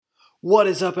What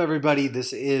is up, everybody?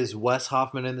 This is Wes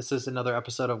Hoffman, and this is another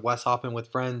episode of Wes Hoffman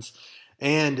with Friends.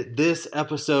 And this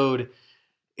episode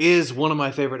is one of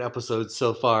my favorite episodes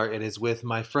so far. It is with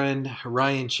my friend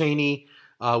Ryan Cheney.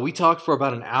 We talked for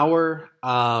about an hour.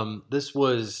 This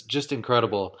was just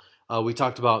incredible. We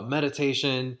talked about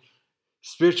meditation,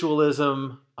 spiritualism,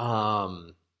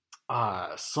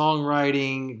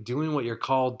 songwriting, doing what you're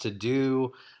called to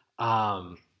do.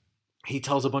 He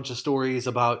tells a bunch of stories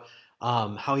about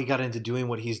how he got into doing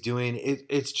what he's doing.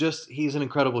 He's an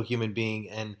incredible human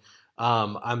being, and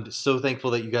I'm so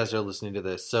thankful that you guys are listening to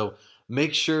this. So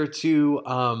make sure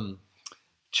to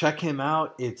check him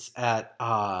out. It's at,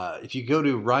 if you go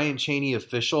to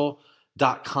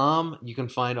RyanCheneyOfficial.com, you can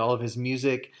find all of his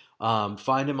music.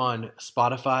 Find him on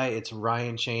Spotify. It's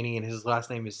Ryan Cheney, and his last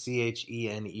name is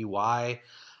Cheney.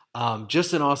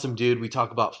 Just an awesome dude. We talk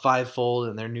about Fivefold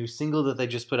and their new single that they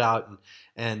just put out,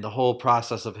 and the whole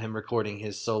process of him recording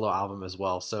his solo album as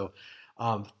well. So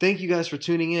thank you guys for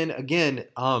tuning in. Again,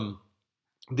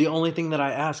 the only thing that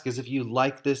I ask is if you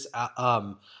like this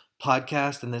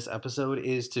podcast and this episode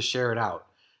is to share it out.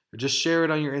 Just share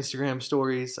it on your Instagram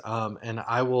stories, and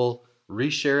I will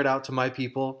reshare it out to my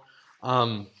people.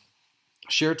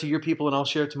 Share it to your people, and I'll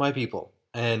share it to my people.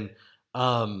 And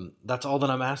that's all that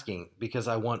I'm asking, because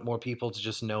I want more people to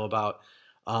just know about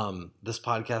this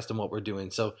podcast and what we're doing.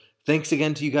 So thanks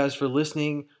again to you guys for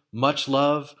listening. Much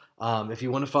love. If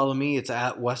you want to follow me, it's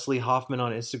at Wesley Hoffman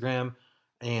on Instagram.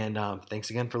 And thanks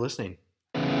again for listening.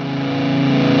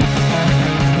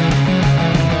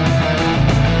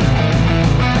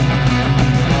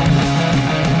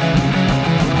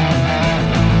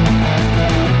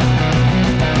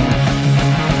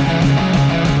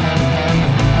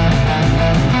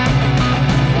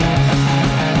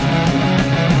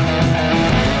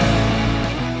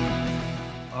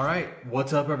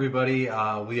 What's up, everybody?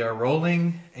 We are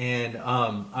rolling, and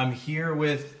I'm here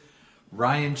with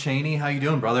Ryan Cheney. How you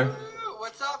doing, brother?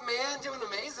 What's up, man? Doing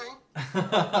amazing.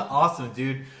 Awesome,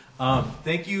 dude.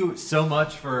 Thank you so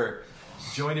much for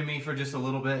joining me for just a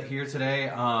little bit here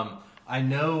today. I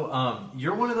know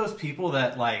you're one of those people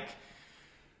that, like,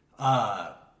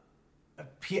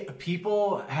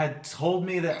 people had told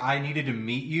me that I needed to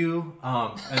meet you,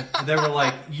 and they were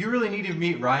like, you really need to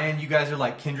meet Ryan. You guys are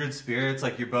like kindred spirits.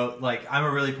 Like, you're both, like, I'm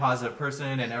a really positive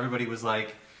person, and everybody was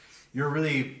like, you're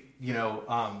really, you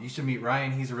should meet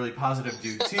Ryan. He's a really positive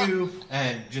dude too,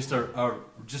 and just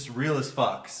just real as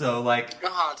fuck. So, like,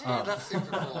 oh, dude, that's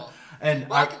super cool. And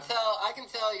well, I can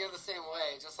tell you're the same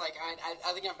way. Just like I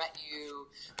think I've met you.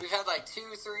 We've had like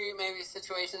 2, 3 maybe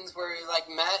situations where we like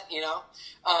met,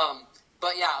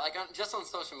 But yeah, like just on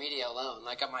social media alone,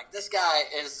 like I'm like, this guy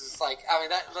is just like, I mean,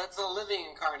 that's a living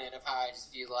incarnate of how I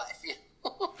just view life.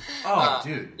 Oh,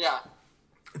 dude. Yeah.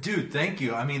 Dude, thank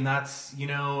you. I mean, that's,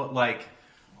 like,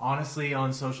 honestly,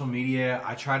 on social media,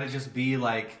 I try to just be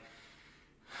like,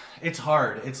 it's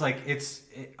hard. It's like,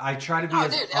 I try to be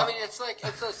dude, I mean, it's like,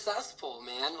 it's a cesspool,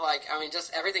 man. Like, I mean,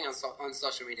 just everything on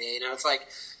social media, it's like,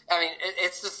 I mean,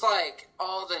 it's just like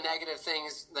all the negative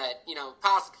things that,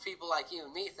 positive people like you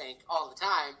and me think all the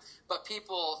time, but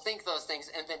people think those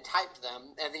things and then type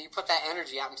them, and then you put that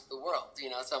energy out into the world,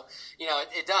 so,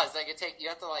 it does, like, it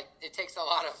takes a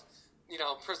lot of,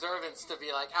 preservance to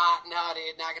be like, no,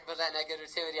 dude, not gonna put that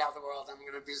negativity out of the world. I'm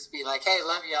gonna just be like, hey,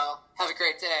 love y'all, have a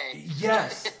great day.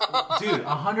 Yes, dude,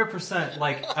 100%.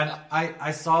 Like, and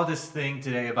I saw this thing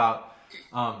today about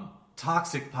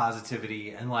toxic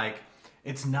positivity, and like,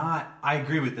 it's not. I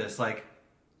agree with this. Like,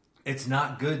 it's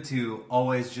not good to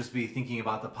always just be thinking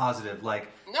about the positive. Like,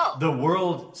 no, the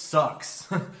world sucks.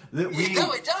 No,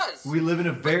 it does. We live in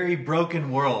a very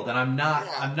broken world, and I'm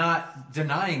not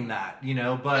denying that.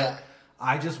 But. Yeah.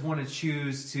 I just want to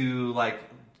choose to, like,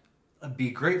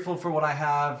 be grateful for what I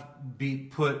have,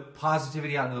 put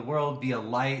positivity out into the world, be a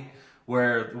light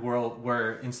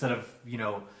where instead of,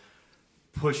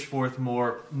 push forth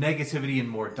more negativity and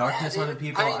more darkness on the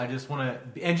people, I just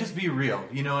want to, and just be real,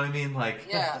 you know what I mean? Like,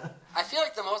 yeah. I feel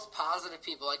like the most positive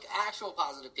people, like actual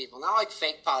positive people, not like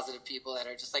fake positive people that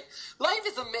are just like, life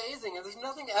is amazing and there's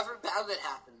nothing ever bad that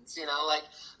happens,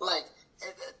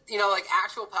 like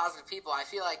actual positive people. I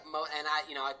feel like,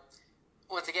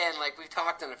 once again, like we've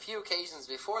talked on a few occasions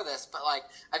before this, but like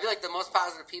I feel like the most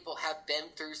positive people have been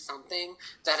through something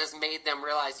that has made them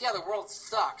realize, yeah, the world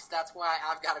sucks. That's why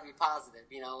I've got to be positive.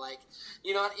 You know what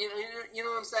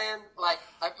I'm saying? Like,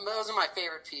 those are my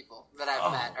favorite people that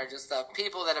I've met. Are just the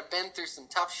people that have been through some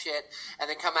tough shit and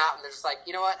then come out and they're just like,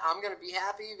 you know what? I'm gonna be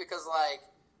happy because like,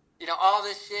 all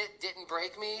this shit didn't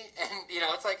break me, and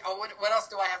it's like, oh, what else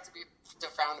do I have to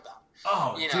frown about?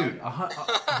 Oh, dude,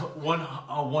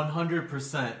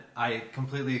 100%. I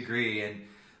completely agree, and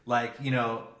like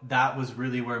that was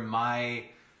really where my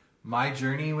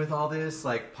journey with all this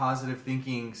like positive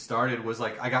thinking started. Was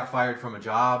like I got fired from a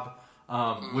job,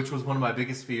 which was one of my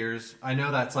biggest fears. I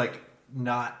know that's like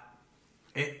not.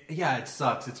 It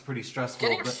sucks. It's pretty stressful.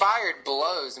 Getting fired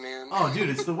blows, man. Oh, dude,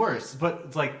 it's the worst. But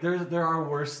it's like there are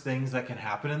worse things that can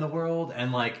happen in the world,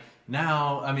 and like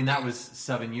now, I mean, that was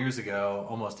 7 years ago,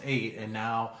 almost 8, and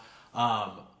now,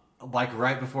 like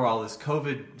right before all this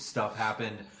COVID stuff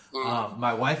happened,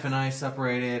 my wife and I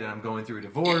separated, and I'm going through a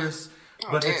divorce.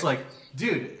 But it's like,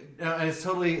 dude, and it's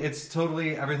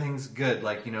totally everything's good.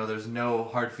 Like there's no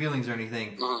hard feelings or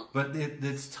anything. But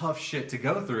it's tough shit to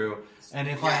go through. And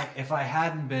if I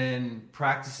hadn't been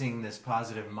practicing this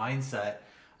positive mindset,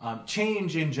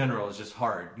 change in general is just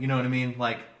hard. You know what I mean?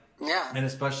 Like, and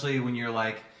especially when you're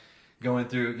like going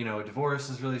through, a divorce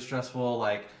is really stressful.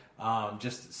 Like,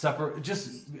 just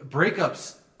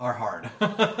breakups are hard.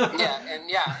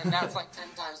 and that's like 10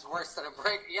 times worse than a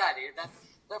break. Yeah, dude, that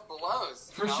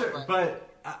blows. For sure, but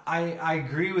I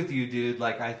agree with you, dude.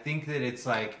 Like, I think that it's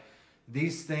like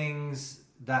these things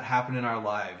that happen in our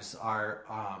lives are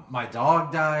my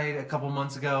dog died a couple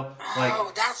months ago. Like,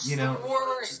 that's the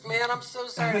worst, man. I'm so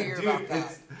sorry to hear about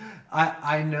that.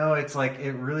 I know it's like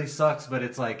it really sucks, but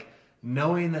it's like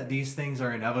knowing that these things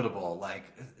are inevitable. Like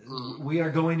we are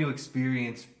going to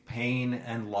experience pain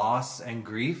and loss and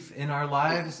grief in our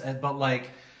lives, but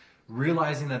like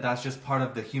realizing that that's just part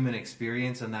of the human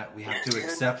experience and that we have to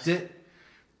accept it.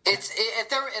 If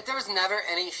there was never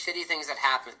any shitty things that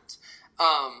happened,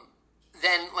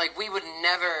 then like we wouldn't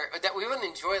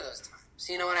enjoy those times.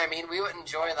 You know what I mean? We would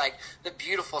enjoy like the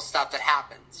beautiful stuff that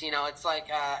happens. It's like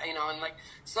and like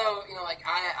so like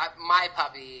I my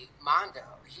puppy Mondo,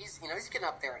 he's getting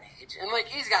up there in age, and like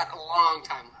he's got a long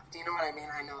time left. You know what I mean?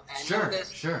 I know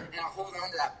this, sure, and I hold on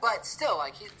to that. But still,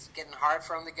 like it's getting hard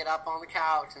for him to get up on the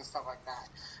couch and stuff like that.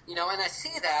 And I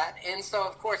see that, and so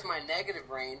of course my negative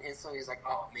brain instantly is like,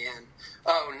 oh man,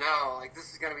 oh no, like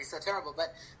this is going to be so terrible.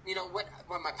 But what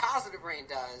my positive brain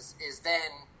does is then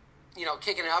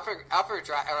kick in an upper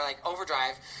drive or like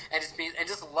overdrive and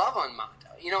just love on Mondo.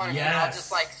 You know what I mean? I'll just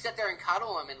like sit there and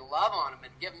cuddle him and love on him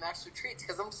and give him extra treats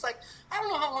because I'm just like, I don't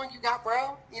know how long you got,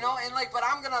 bro. And like, but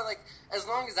I'm gonna like, as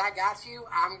long as I got you,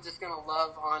 I'm just gonna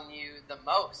love on you the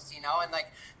most. And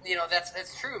like,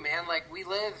 that's true, man. Like we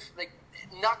live like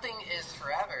nothing is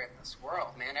forever in this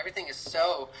world, man. Everything is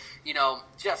so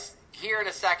just here in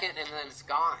a second and then it's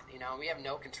gone. We have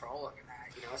no control over that.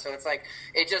 So it's like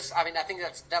I think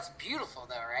that's beautiful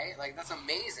though, right? Like that's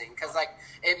amazing because like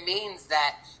it means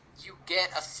that you get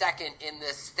a second in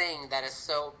this thing that is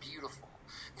so beautiful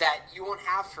that you won't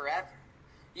have forever.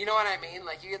 You know what I mean?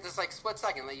 Like you get this like split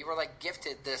second, like you were like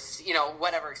gifted this,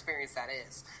 whatever experience that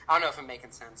is. I don't know if I'm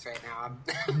making sense right now.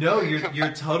 No,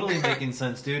 you're totally making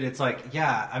sense, dude. It's like,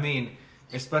 yeah, I mean,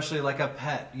 especially like a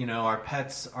pet. Our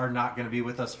pets are not going to be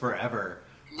with us forever.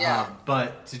 Yeah.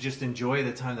 But to just enjoy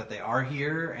the time that they are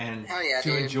here and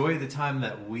enjoy the time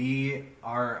that we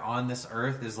are on this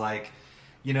earth is like,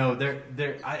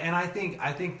 I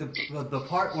think the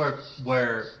part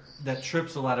where that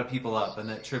trips a lot of people up and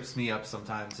that trips me up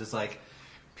sometimes is like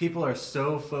people are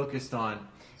so focused on,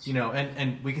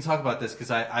 and we can talk about this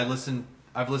because I've listened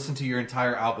to your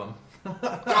entire album.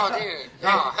 Oh, dude.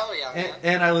 Oh, hell yeah, man.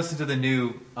 And I listened to the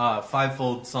new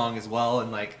Fivefold song as well.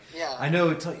 And, like, I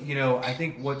know, I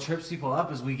think what trips people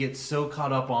up is we get so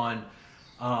caught up on,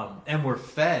 and we're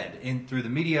fed through the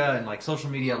media and, like, social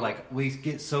media. Like, we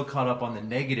get so caught up on the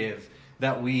negative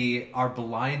that we are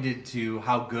blinded to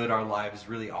how good our lives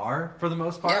really are for the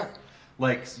most part. Yeah.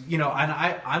 Like, and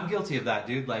I'm guilty of that,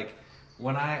 dude. Like,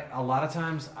 a lot of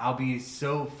times I'll be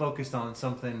so focused on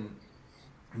something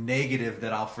negative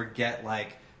that I'll forget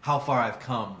like how far I've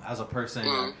come as a person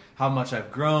or how much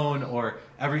I've grown or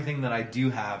everything that I do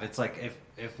have. It's like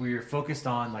if we're focused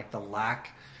on like the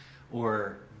lack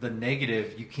or the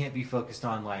negative, you can't be focused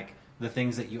on like the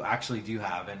things that you actually do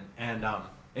have, and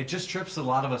it just trips a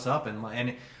lot of us up,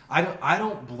 and I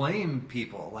don't blame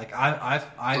people. Like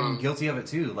I'm guilty of it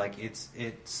too. Like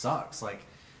it sucks. Like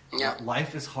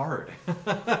life is hard.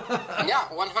 Yeah,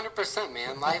 100%,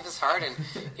 man. Life is hard, and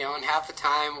and half the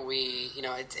time we,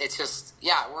 it's just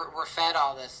we're fed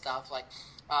all this stuff. Like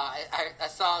I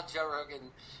saw Joe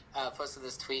Rogan posted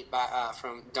this tweet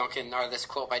from Duncan, or this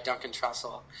quote by Duncan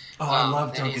Trussell. Oh, I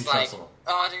love Duncan Trussell. Like,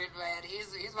 oh, dude, man,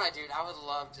 he's my dude. I would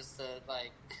love just to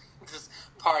like just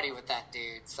party with that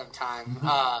dude sometime.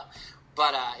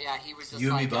 But he was just you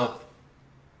like, and me both.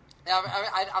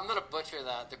 I'm going to butcher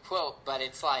the quote, but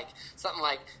it's like something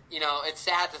like, it's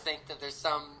sad to think that there's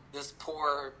this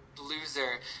poor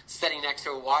loser sitting next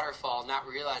to a waterfall not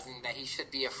realizing that he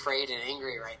should be afraid and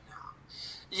angry right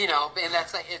now. And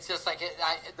that's like, it's just like,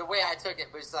 the way I took it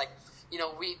was like,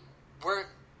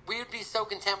 we would be so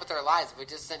content with our lives if we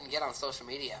just didn't get on social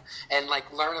media and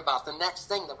like learn about the next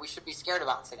thing that we should be scared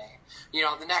about today.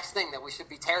 The next thing that we should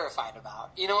be terrified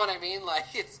about. You know what I mean? Like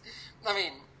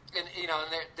and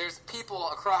there's people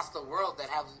across the world that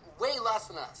have way less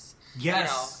than us.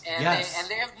 Yes. And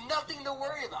they have nothing to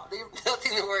worry about. They have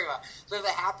nothing to worry about. They're the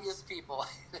happiest people.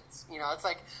 It's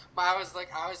like I was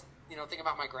thinking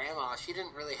about my grandma. She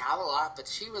didn't really have a lot, but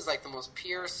she was like the most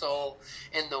pure soul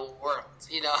in the world.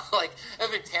 Like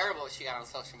it'd been terrible if she got on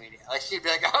social media. Like she'd be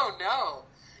like, "Oh no,"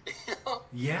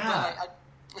 Yeah.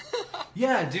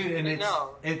 Yeah, dude, and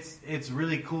it's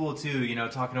really cool too.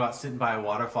 Talking about sitting by a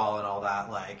waterfall and all that.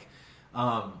 Like,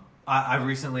 I've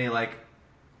recently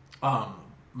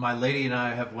my lady and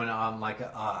I have went on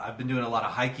I've been doing a lot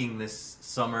of hiking this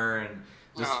summer and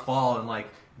this fall, and like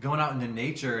going out into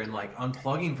nature and like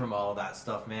unplugging from all of that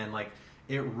stuff, man. Like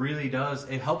it really does.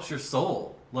 It helps your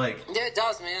soul. Like yeah, it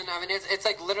does, man. I mean, it's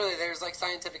like literally there's like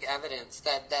scientific evidence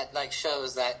that like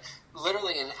shows that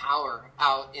literally an hour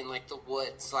out in like the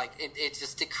woods, like it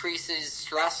just decreases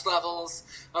stress levels.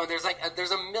 There's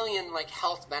a million like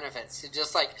health benefits to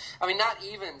just like, I mean, not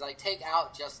even like take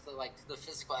out just the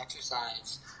physical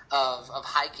exercise of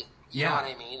hiking. You know what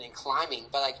I mean? And climbing,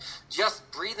 but like just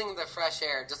breathing the fresh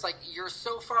air, just like you're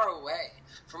so far away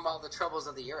from all the troubles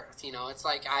of the earth. It's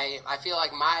like I feel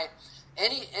like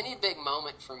any big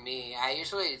moment for me, I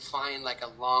usually find like a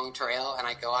long trail and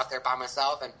I go out there by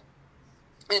myself and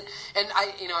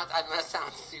I, I'm gonna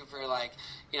sound super like,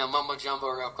 mumbo jumbo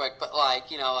real quick, but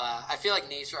like, I feel like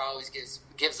nature always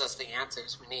gives us the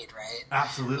answers we need, right?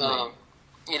 Absolutely.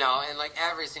 And like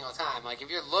every single time, like if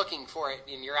you're looking for it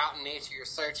and you're out in nature, you're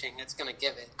searching, it's gonna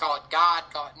give it. Call it God,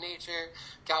 call it nature,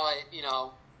 call it,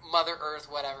 Mother Earth,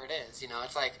 whatever it is.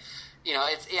 It's like,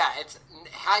 it's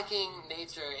hiking,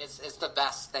 nature is the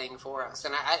best thing for us,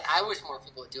 and I wish more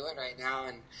people would do it right now,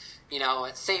 and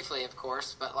it's safely, of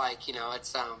course, but like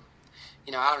it's I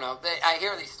don't know. I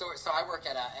hear these stories. So I work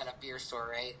at a beer store,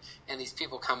 right? And these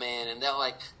people come in, and they'll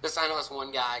like this. I know this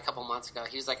one guy a couple months ago.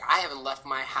 He was like, "I haven't left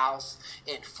my house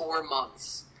in 4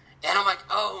 months," and I'm like,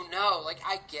 "Oh no!" Like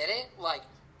I get it. Like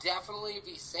definitely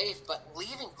be safe, but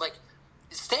leaving like.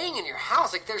 Staying in your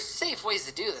house, like there's safe ways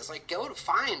to do this. Like go to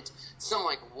find some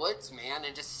like woods, man,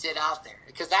 and just sit out there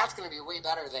because that's going to be way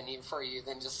better for you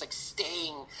than just like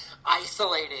staying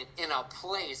isolated in a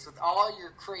place with all your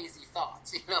crazy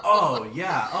thoughts. Oh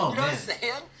yeah. Oh you know man. What I'm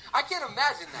saying? I can't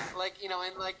imagine that. Like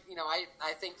and like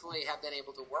I thankfully have been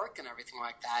able to work and everything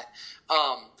like that.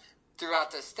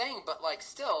 Throughout this thing, but like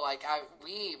still, like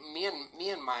me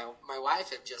and my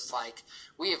wife have just like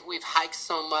we've hiked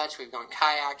so much, we've gone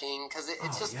kayaking because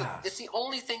it's it's the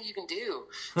only thing you can do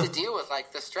to deal with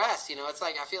like the stress. It's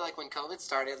like I feel like when COVID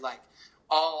started, like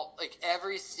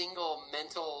every single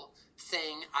mental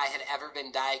thing I had ever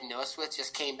been diagnosed with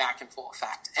just came back in full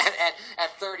effect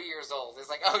at 30 years old. It's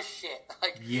like, oh shit,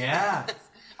 like yeah.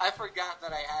 I forgot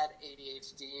that I had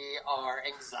ADHD or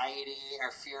anxiety or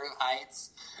fear of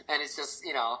heights, and it's just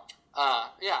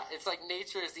it's like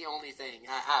nature is the only thing.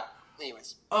 I don't know.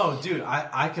 Anyways. Oh, dude,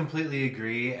 I completely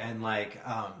agree, and like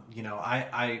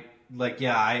I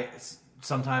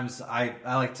sometimes I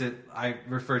like to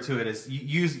refer to it as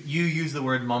you use the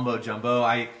word mumbo jumbo.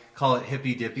 I call it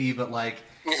hippy dippy, but like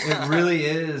it really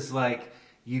is like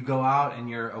you go out and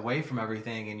you're away from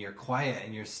everything and you're quiet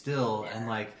and you're still and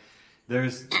like.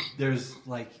 There's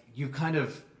like you kind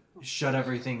of shut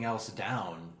everything else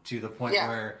down to the point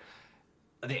where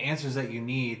the answers that you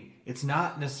need, it's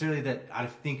not necessarily that I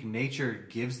think nature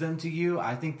gives them to you.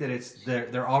 I think that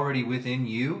they're already within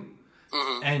you,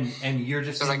 and you're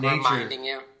just in like nature. Reminding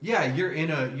you. Yeah, you're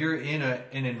in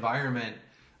an environment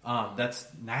that's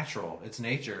natural. It's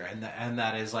nature, and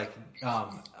that is like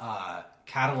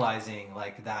catalyzing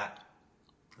like that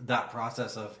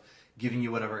process of. Giving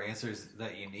you whatever answers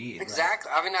that you need.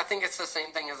 Exactly. I mean, I think it's the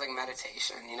same thing as like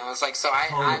meditation. It's like so. I'm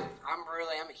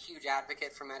a huge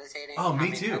advocate for meditating. Oh,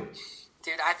 me too,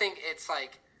 dude. I think it's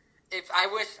like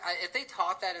if they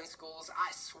taught that in schools,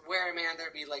 I swear, man,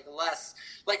 there'd be like less.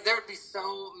 Like there would be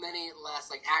so many less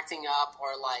like acting up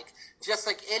or like just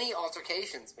like any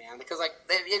altercations, man. Because like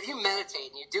if you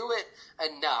meditate and you do it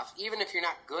enough, even if you're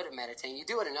not good at meditating, you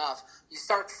do it enough, you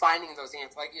start finding those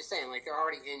answers. Like you're saying, like they're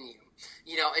already in you.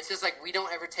 It's just like we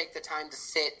don't ever take the time to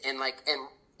sit and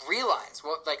realize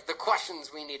what, like, the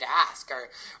questions we need to ask,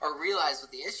 or realize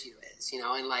what the issue is,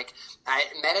 and like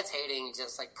meditating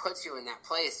just like puts you in that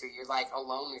place where you're like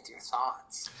alone with your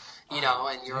thoughts, and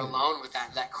you're alone with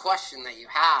that question that you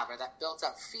have, or that built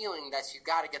up feeling that you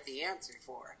got to get the answer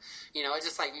for. It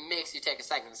just like makes you take a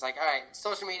second. It's like, all right,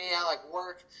 social media, like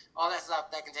work, all that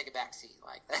stuff, that can take a back seat.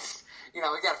 Like that's, we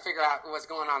got to figure out what's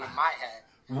going on in my head.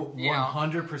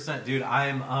 100%, dude.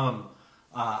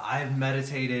 I've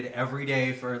meditated every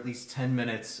day for at least 10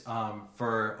 minutes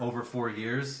for over 4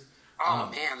 years.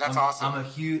 Oh man, that's awesome. I'm a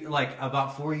huge, like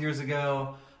about 4 years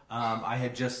ago, I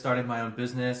had just started my own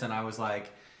business, and I was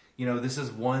like, this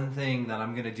is one thing that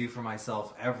I'm going to do for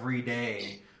myself every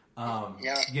day.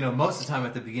 Most of the time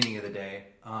at the beginning of the day.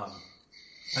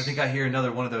 I think I hear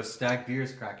another one of those Stag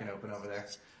beers cracking open over there.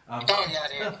 Oh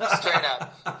yeah, dude, straight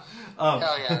up.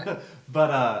 Hell yeah.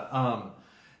 But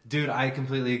dude, I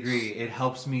completely agree. It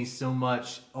helps me so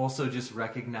much. Also, just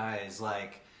recognize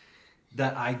like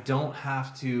that I don't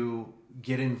have to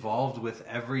get involved with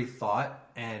every thought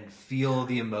and feel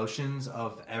the emotions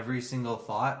of every single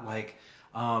thought. Like,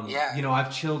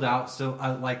 I've chilled out. So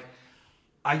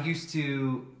I used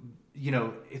to,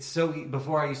 it's so,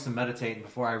 before I used to meditate and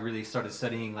before I really started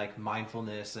studying like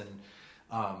mindfulness and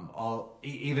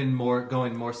even more,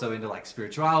 going more so into like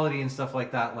spirituality and stuff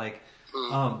like that, like,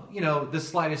 the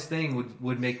slightest thing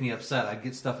would make me upset. I'd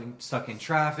get stuck in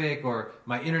traffic, or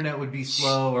my internet would be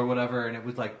slow or whatever, and it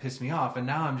would like piss me off. And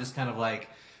now I'm just kind of like,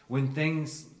 when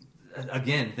things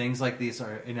like these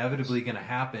are inevitably going to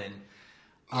happen,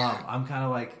 I'm kind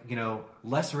of like,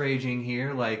 less raging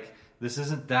here. Like, this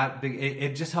isn't that big.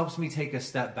 It just helps me take a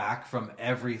step back from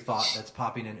every thought that's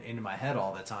popping into my head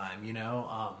all the time,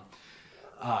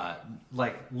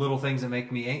 like little things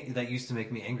that used to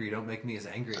make me angry don't make me as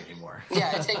angry anymore.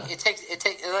 Yeah,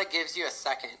 it like gives you a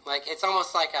second. Like it's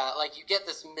almost like you get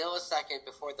this millisecond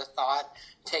before the thought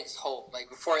takes hold, like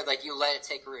before like you let it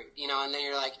take root, and then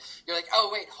you're like, oh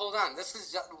wait, hold on, this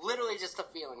is literally just a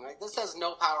feeling. Like this has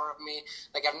no power of me.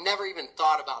 Like I've never even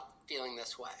thought about feeling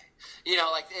this way.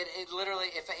 Like it literally,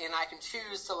 and I can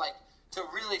choose to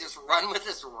really just run with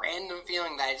this random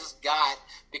feeling that I just got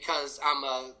because I'm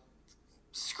a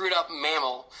screwed up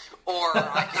mammal, or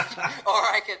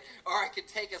I could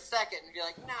take a second and be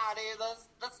like, nah, dude,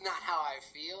 that's not how I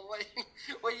feel.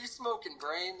 What are you smoking,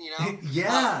 brain?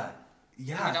 Yeah.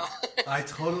 I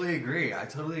totally agree,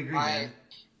 man.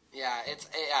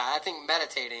 I think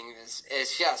meditating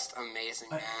is just amazing,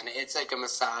 man. It's like a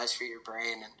massage for your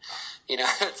brain, and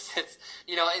it's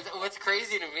what's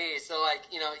crazy to me. So like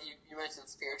you mentioned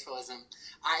spiritualism.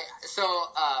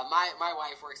 My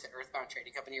wife works at Earthbound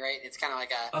Trading Company, right? It's kind of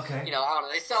like a I don't know.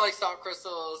 They sell like salt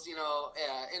crystals,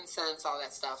 incense, all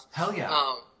that stuff. Hell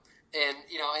yeah. And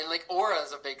like aura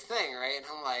is a big thing, right? And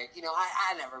I'm like,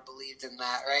 I never believed in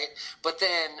that, right? But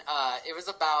then it was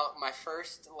about my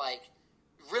first like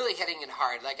really hitting it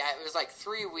hard. Like it was like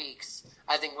 3 weeks,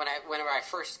 I think, whenever I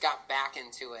first got back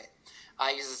into it.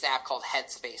 I use this app called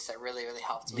Headspace that really, really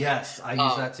helped me. Yes, I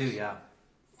use that too. Yeah.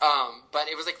 But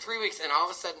it was like 3 weeks, and all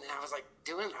of a sudden, I was like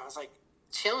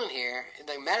chilling here and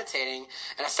like meditating,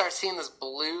 and I started seeing this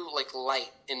blue like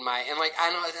light in my, and like I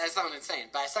know that sounds insane,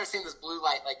 but I started seeing this blue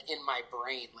light like in my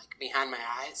brain, like behind my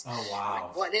eyes. Oh wow!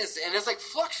 Like, what is it? And it's like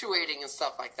fluctuating and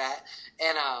stuff like that.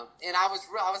 And I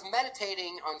was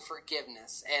meditating on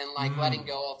forgiveness and like letting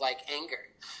go of like anger,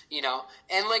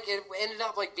 and like it ended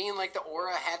up like being like the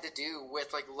aura had to do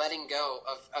with like letting go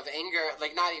of anger,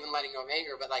 like not even letting go of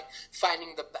anger, but like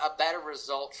finding a better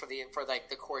result for like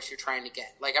the course you're trying to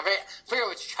get. Like I forget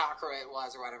which chakra it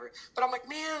was or whatever, but I'm like,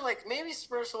 man, like maybe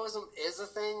spiritualism is a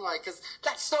thing, like, because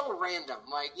that's so random.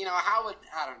 Like, how would,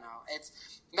 I don't know. It's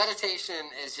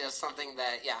meditation is just something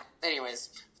that, anyways,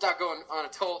 without going on a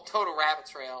total rabbit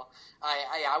trail,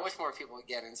 I wish more people would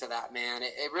get into that, man.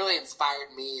 It really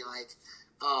inspired me, like,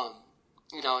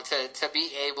 to be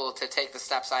able to take the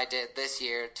steps I did this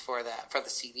year for the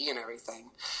CD and everything,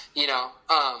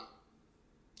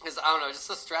 because I don't know, just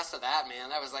the stress of that, man,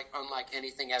 that was like unlike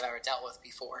anything I've ever dealt with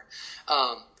before.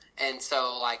 And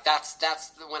so like that's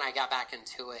when I got back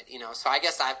into it, so I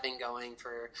guess I've been going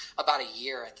for about a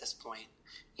year at this point,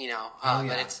 but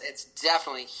it's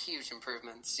definitely huge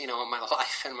improvements, in my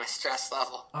life and my stress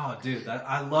level. Oh dude,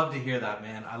 I love to hear that,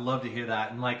 man. I love to hear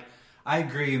that. And like, I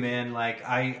agree, man. Like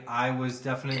I was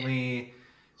definitely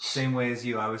same way as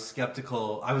you. I was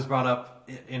skeptical. I was brought up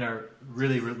in a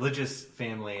really religious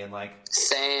family, and like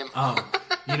same.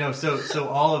 So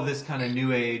all of this kind of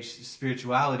new age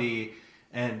spirituality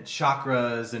and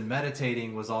chakras and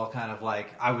meditating was all kind of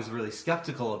like, I was really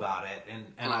skeptical about it,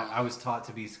 and I was taught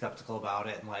to be skeptical about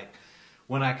it. And like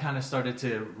when I kind of started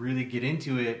to really get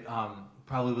into it,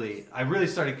 I really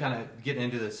started kind of getting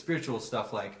into the spiritual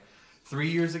stuff like 3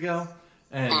 years ago.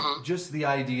 And just the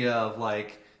idea of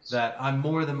like that I'm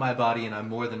more than my body and I'm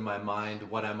more than my mind.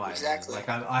 What am I? Exactly. Like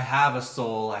I have a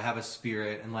soul, I have a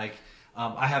spirit, and like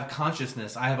I have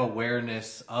consciousness, I have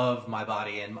awareness of my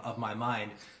body and of my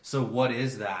mind. So what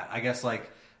is that? I guess like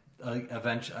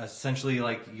essentially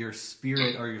like your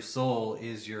spirit or your soul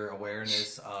is your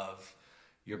awareness of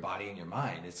your body and your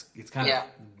mind. It's kind of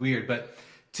weird, but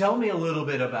tell me a little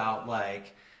bit about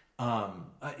like,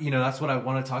 that's what I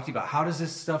want to talk to you about. How does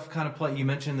this stuff kind of play? You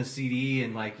mentioned the CD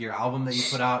and like your album that you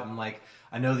put out, and like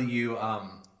I know that you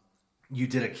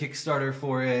did a Kickstarter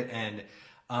for it, and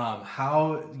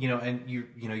how and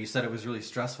you said it was really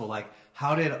stressful. Like,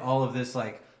 how did all of this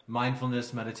like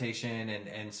mindfulness, meditation,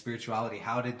 and spirituality?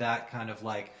 How did that kind of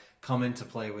like come into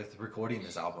play with recording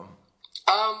this album?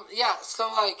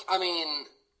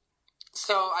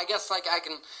 So I guess like I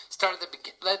can start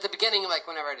at the beginning, like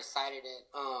whenever I decided it.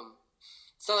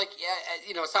 So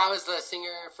I was the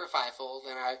singer for Fivefold,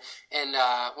 and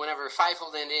whenever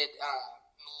Fivefold ended,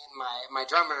 me and my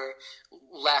drummer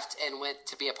left and went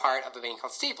to be a part of a band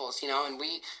called Steeples, and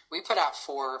we put out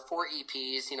four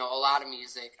EPs, a lot of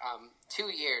music, 2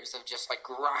 years of just like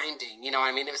grinding,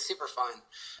 it was super fun.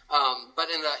 But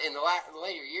in the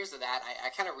later years of that, I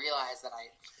kind of realized that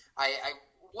I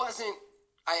wasn't.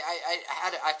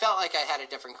 I felt like I had a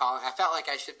different calling. I felt like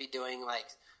I should be doing like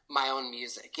my own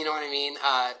music. You know what I mean?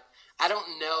 I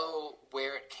don't know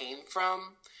where it came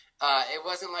from. It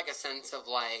wasn't like a sense of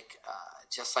like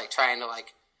just like trying to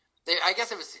like. I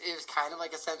guess it was kind of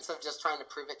like a sense of just trying to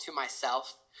prove it to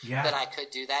myself that I could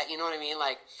do that. You know what I mean?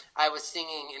 Like I was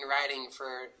singing and writing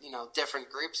for different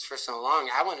groups for so long.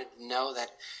 I wanted to know that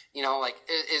like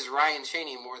is Ryan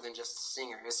Chaney more than just a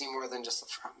singer? Is he more than just a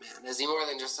frontman? Is he more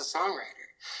than just a songwriter?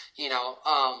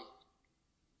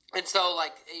 And so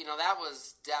like that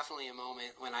was definitely a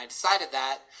moment when I decided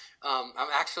that.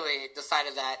 I'm actually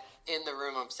decided that in the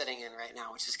room I'm sitting in right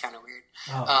now, which is kind of weird.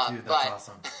 Oh, dude, that's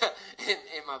awesome.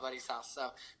 in my buddy's house.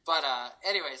 So, but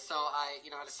anyway, so I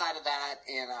decided that,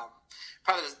 and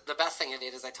probably the best thing I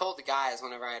did is I told the guys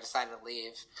whenever I decided to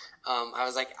leave, I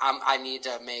was like, I need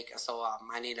to make a solo album.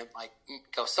 I need to like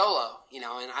go solo,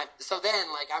 and so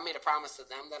then like I made a promise to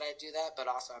them that I'd do that, but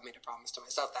also I made a promise to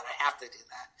myself that I have to do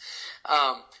that.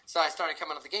 So I started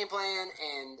coming up with the game plan,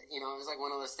 and it was like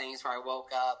one of those things where I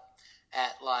woke up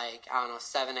at like,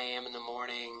 7 a.m. in the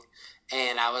morning,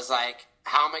 and I was like,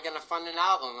 how am I going to fund an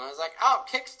album? And I was like, oh,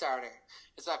 Kickstarter.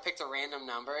 And so I picked a random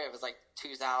number. It was like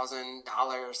 $2,000.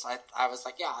 I was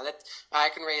like, yeah, I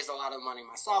can raise a lot of money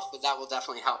myself, but that will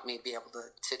definitely help me be able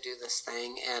to do this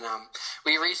thing. And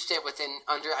we reached it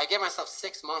I gave myself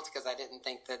 6 months because I didn't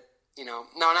think that, no,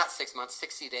 not 6 months,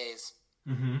 60 days.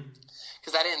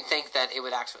 Because I didn't think that it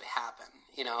would actually happen.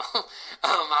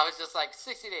 I was just like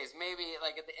 60 days, maybe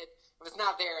like if it's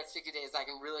not there at 60 days, I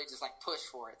can really just like push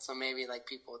for it. So maybe like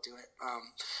people will do it.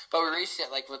 But we reached it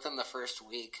like within the first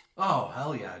week. Oh,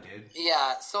 hell yeah, dude.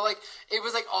 Yeah. So like, it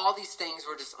was like all these things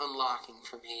were just unlocking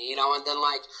for me, and then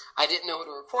like, I didn't know who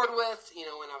to record with,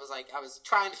 when I was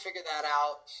trying to figure that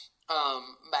out.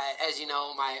 But as you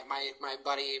know, my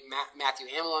buddy, Matthew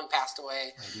Amelung passed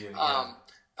away. I do, yeah.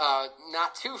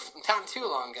 Not too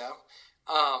long ago.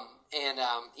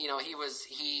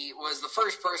 He was the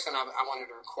first person I wanted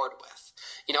to record with.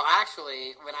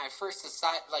 Actually, when I first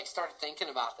started thinking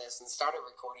about this and started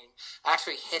recording, I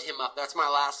actually hit him up. That's my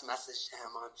last message to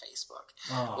him on Facebook.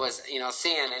 Was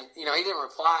seeing, and he didn't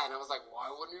reply, and I was like, why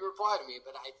wouldn't he reply to me?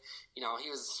 But he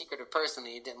was a secretive person,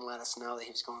 and he didn't let us know that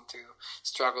he was going through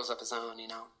struggles of his own.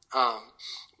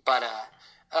 But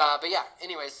yeah.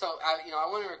 Anyway, so I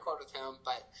wanted to record with him,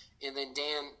 and then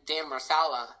Dan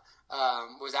Marsala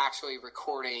was actually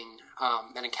recording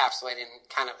and encapsulating,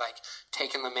 kind of like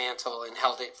taking the mantle and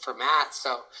held it for Matt.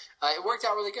 So it worked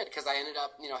out really good because I ended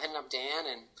up hitting up Dan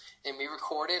and we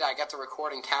recorded. I got to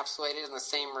record encapsulated in the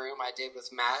same room I did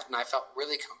with Matt, and I felt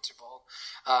really comfortable.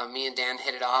 Me and Dan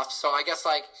hit it off. So I guess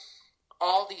like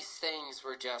all these things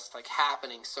were just like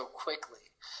happening so quickly.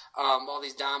 All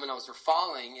these dominoes were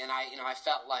falling, and I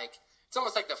felt like it's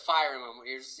almost like the Fire Emblem where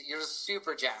you're just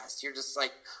super jazzed. You're just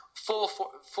like full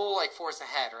like force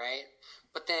ahead, right?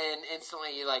 But then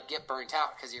instantly you like get burnt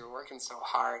out because you're working so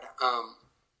hard.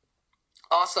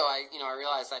 Also, I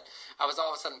realized that I was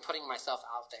all of a sudden putting myself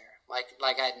out there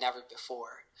like I had never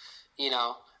before.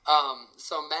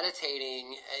 So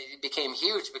meditating became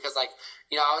huge because I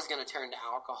was going to turn to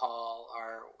alcohol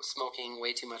or smoking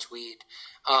way too much weed.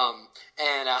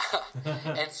 And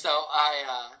so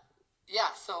I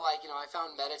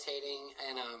found meditating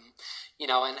and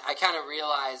I kind of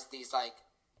realized these like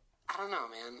I don't know,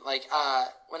 man. Like,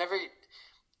 whenever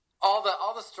all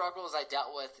the struggles I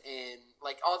dealt with in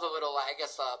like all the little, I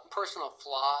guess, personal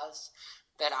flaws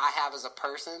that I have as a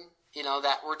person, you know,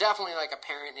 that were definitely like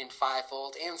apparent in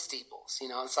Fivefold and Steeples. You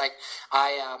know, it's like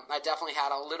I definitely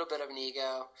had a little bit of an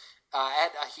ego. I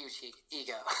had a huge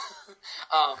ego.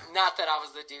 Not that I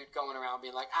was the dude going around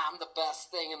being like, I'm the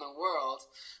best thing in the world,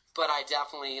 but I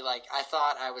definitely, like, I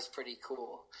thought I was pretty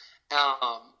cool.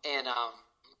 And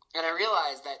I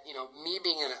realized that, you know, me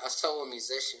being a solo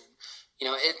musician, you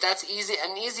know, that's an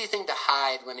easy thing to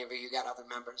hide whenever you got other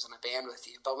members in a band with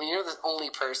you. But when you're the only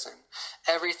person,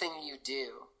 everything you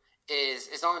do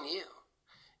is on you.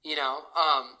 You know,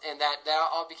 and that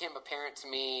all became apparent to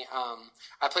me.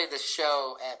 I played this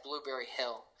show at Blueberry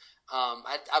Hill.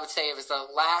 I would say it was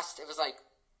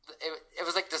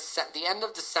the end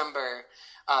of December,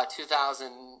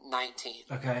 2019.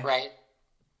 Okay. Right.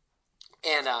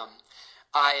 And,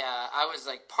 I was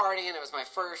like partying. It was my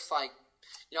first, like,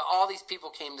 you know, all these people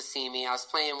came to see me. I was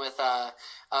playing with a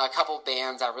couple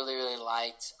bands I really, really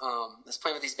liked. I was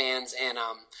playing with these bands, and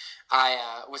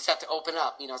I was set to open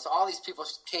up. You know, so all these people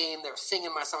came. They were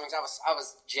singing my songs. I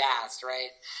was jazzed, right?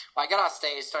 Well, I got off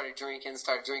stage, started drinking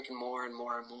more and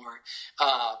more and more.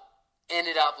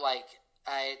 Ended up like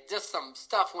some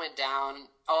stuff went down.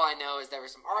 All I know is there were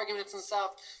some arguments and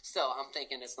stuff. Still, I'm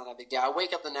thinking it's not a big deal. I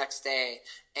wake up the next day,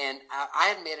 and I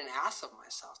had made an ass of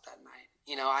myself that night.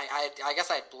 You know, I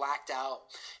guess I had blacked out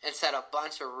and said a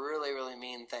bunch of really, really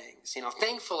mean things. You know,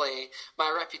 thankfully,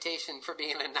 my reputation for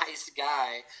being a nice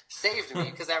guy saved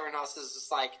me, because everyone else is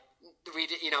just like, we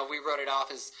wrote it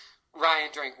off as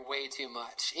Ryan drank way too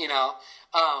much, you know.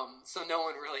 So no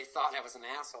one really thought I was an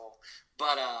asshole.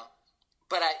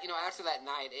 But I, you know, after that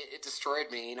night, it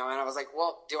destroyed me, you know, and I was like,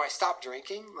 well, do I stop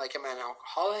drinking? Like, am I an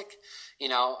alcoholic? You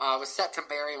know, I was set to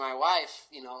marry my wife,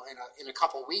 you know, in a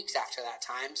couple weeks after that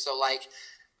time. So, like,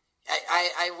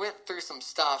 I went through some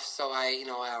stuff. So I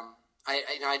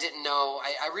didn't know.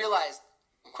 I realized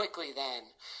quickly then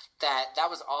that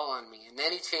was all on me. And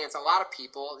any chance, a lot of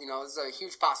people, you know, there's a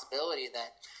huge possibility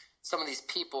that some of these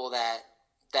people that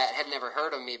had never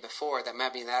heard of me before, that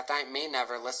met me that night, may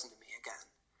never listen to me again.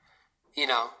 You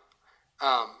know,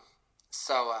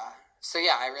 so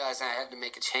yeah, I realized I had to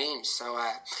make a change. So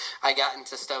I got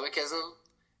into Stoicism,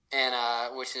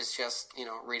 and which is just, you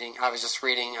know, I was just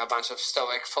reading a bunch of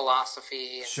Stoic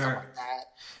philosophy and stuff like that.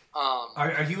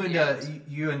 Are you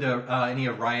into any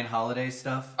of Ryan Holiday's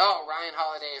stuff? Oh, Ryan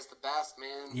Holiday is the best,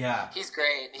 man. Yeah, he's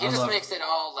great. He just makes it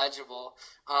all legible.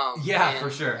 For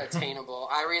sure, attainable.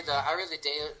 I read the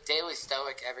Daily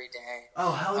Stoic every day.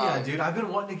 Oh hell yeah, dude! I've been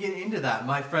wanting to get into that.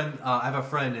 My friend, I have a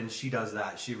friend, and she does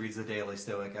that. She reads the Daily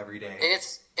Stoic every day.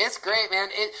 It's great, man.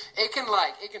 It can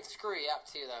screw you up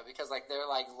too, though, because like there are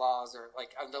like laws, or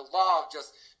like the law of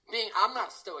just being. I'm not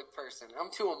a stoic person.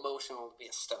 I'm too emotional to be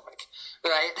a stoic,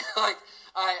 right? Like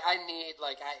I need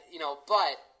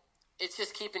but it's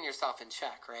just keeping yourself in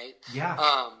check, right? Yeah.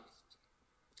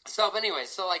 But anyway,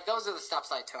 so like those are the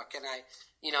steps I took, and I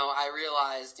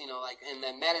realized, you know, like, and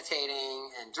then meditating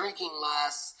and drinking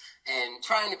less and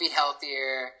trying to be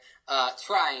healthier.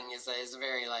 Trying is a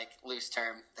very like loose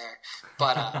term there,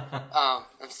 but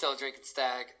I'm still drinking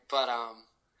Stag, but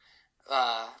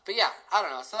yeah, I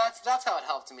don't know. So that's how it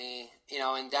helped me, you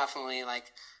know, and definitely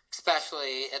like,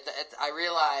 especially I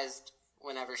realized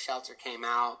whenever Shelter came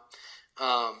out,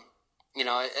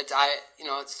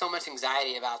 it's so much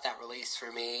anxiety about that release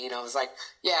for me. You know, it was like,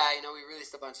 yeah, you know, we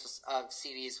released a bunch of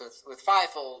CDs with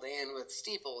Fivefold and with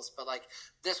Steeples, but like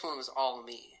this one was all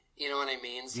me. You know what I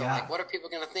mean? So like, what are people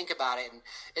going to think about it? And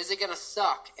is it going to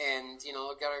suck? And, you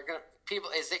know,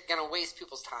 is it going to waste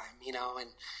people's time? You know, and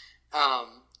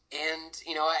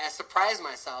you know, I surprised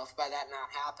myself by that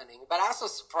not happening, but I also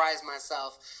surprised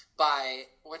myself by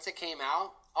once it came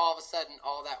out, all of a sudden,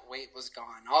 all that weight was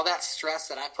gone. All that stress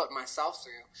that I put myself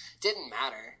through didn't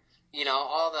matter. You know,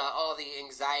 all the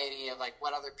anxiety of like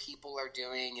what other people are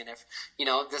doing, and if, you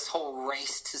know, this whole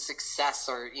race to success,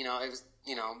 or, you know, it was,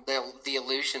 you know, the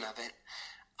illusion of it.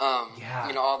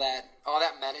 You know, all that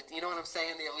you know what I'm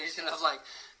saying? The illusion of like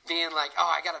being like,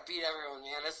 oh, I gotta beat everyone,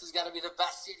 man. This has got to be the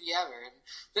best CD ever. And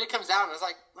then it comes out, and it's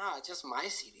like, no, it's just my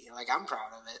CD. Like, I'm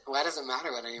proud of it. Why does it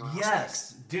matter what anyone else thinks?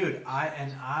 Yes, dude.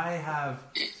 I have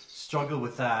struggled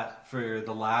with that for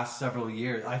the last several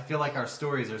years. I feel like our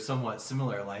stories are somewhat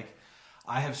similar. Like,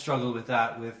 I have struggled with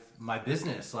that with my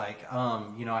business. Like,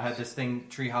 you know, I had this thing,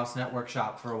 Treehouse Network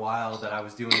Shop, for a while that I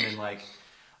was doing, and like,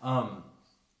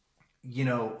 you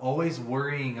know, always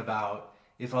worrying about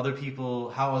how other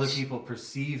people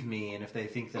perceive me, and if they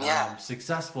think that I'm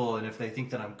successful, and if they think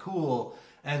that I'm cool.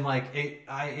 And like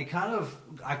I kind of,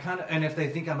 and if they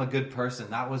think I'm a good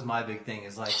person, that was my big thing.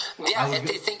 Is like, if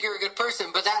they think you're a good person,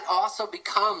 but that also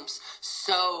becomes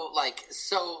so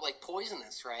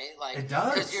poisonous, right? Like, it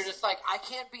does, because you're just like, I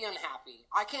can't be unhappy.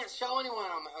 I can't show anyone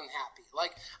I'm unhappy.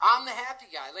 Like, I'm the happy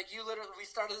guy. Like, we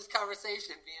started this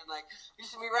conversation being like, you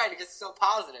should be writing. It's so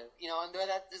positive, and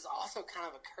that is also kind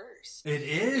of a curse. It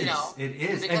is. It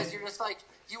is because you're just like,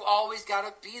 you always got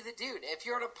to be the dude. If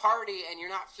you're at a party and you're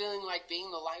not feeling like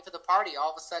being the life of the party,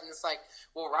 all of a sudden it's like,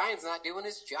 well, Ryan's not doing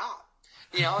his job.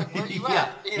 Like, where are you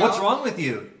at? What's wrong with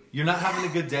you? You're not having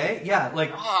a good day? Yeah,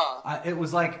 like, it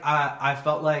was like, I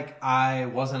felt like I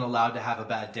wasn't allowed to have a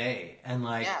bad day. And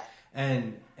like,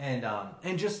 and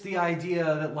just the idea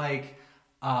that like,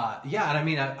 and I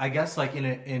mean, I guess like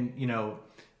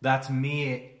that's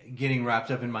me getting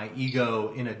wrapped up in my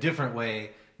ego in a different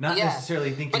way, not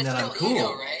necessarily thinking that I'm cool.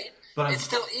 Ego, right? But it's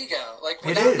still ego. Like,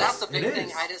 that's the big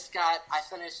thing. I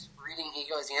finished reading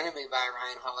Ego is the Enemy by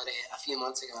Ryan Holiday a few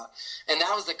months ago. And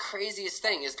that was the craziest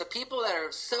thing, is the people that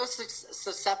are so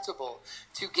susceptible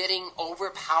to getting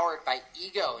overpowered by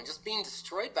ego and just being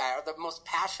destroyed by it are the most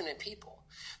passionate people.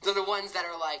 They're the ones that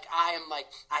are like, I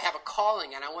have a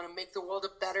calling and I want to make the world a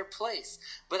better place.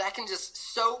 But that can just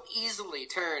so easily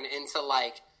turn into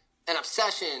like an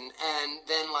obsession, and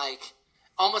then like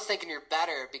almost thinking you're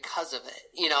better because of it,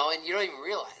 and you don't even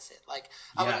realize it. Like,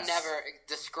 I would never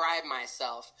describe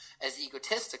myself as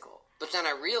egotistical, but then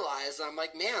I realized, I'm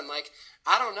like, man, like,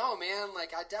 I don't know, man,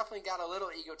 like, I definitely got a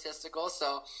little egotistical.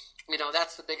 So,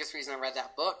 that's the biggest reason I read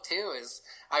that book too, is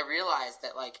I realized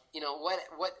that, like,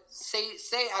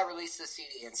 say I release the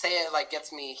CD and say it like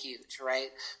gets me huge, right?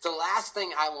 The last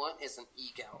thing I want is an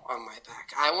ego on my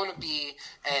back. I want to be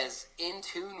as in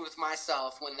tune with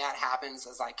myself when that happens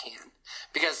as I can,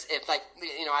 because if like,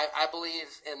 I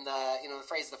believe in the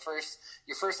phrase,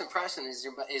 your first impression is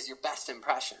your best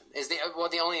impression, is the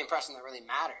only impression that really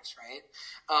matters, right?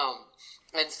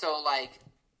 And so like,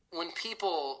 when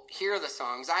people hear the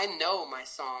songs, I know my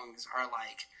songs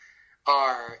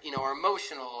are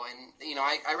emotional, and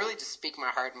I really just speak my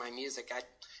heart in my music. I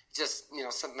just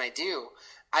something I do.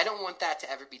 I don't want that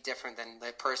to ever be different than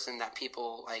the person that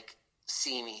people like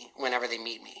see me whenever they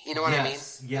meet me. You know what I mean?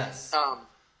 Yes.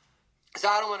 So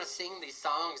I don't want to sing these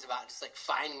songs about just like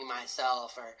finding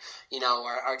myself, or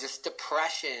just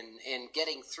depression and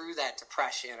getting through that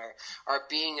depression, or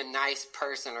being a nice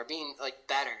person, or being like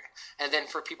better. And then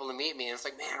for people to meet me, and it's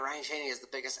like, man, Ryan Chaney is the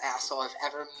biggest asshole I've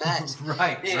ever met.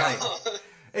 Right.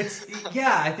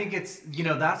 I think it's,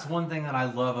 that's one thing that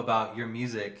I love about your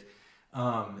music,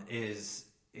 is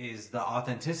the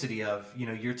authenticity of,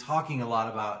 you're talking a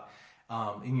lot about,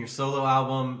 in your solo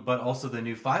album, but also the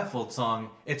new Fivefold song.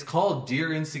 It's called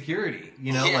Dear Insecurity,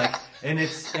 like, and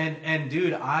it's, and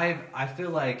dude, I feel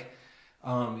like,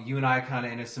 you and I are kind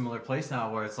of in a similar place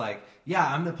now, where it's like,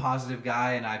 I'm the positive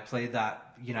guy, and I played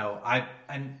that,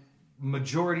 and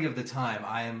majority of the time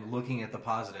I am looking at the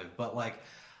positive, but like,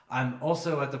 I'm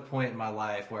also at the point in my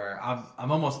life where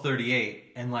I'm almost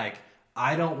 38, and like,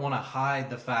 I don't want to hide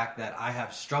the fact that I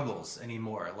have struggles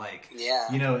anymore. Like,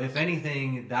 if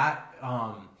anything, that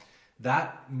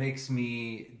makes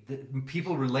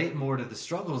people relate more to the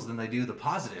struggles than they do the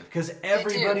positive, because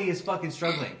everybody is fucking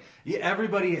struggling.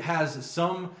 Everybody has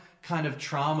some kind of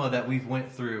trauma that we've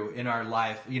went through in our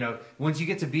life. Once you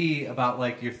get to be about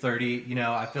like you're 30,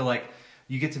 I feel like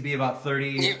you get to be about 30.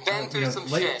 You've been through some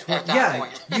shit at that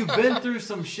point. You've been through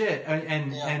some shit,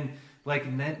 and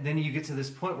like, then you get to this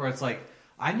point where it's like,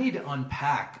 I need to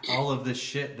unpack all of this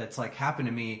shit that's like happened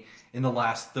to me in the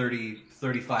last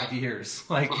 35 years.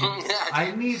 Like,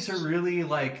 I need to really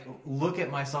like look at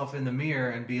myself in the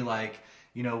mirror and be like,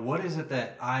 what is it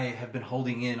that I have been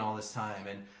holding in all this time?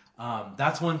 And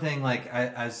that's one thing, like,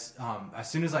 as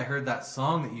soon as I heard that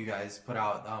song that you guys put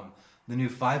out, the new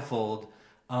Fivefold,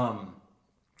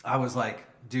 I was like,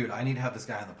 dude, I need to have this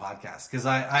guy on the podcast. Cause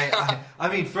I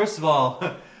mean, first of all,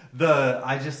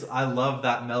 I love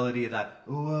that melody, that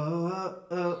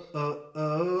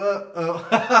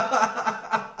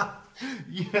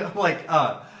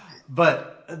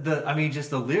but just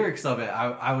the lyrics of it,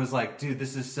 I was like, dude,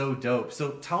 this is so dope.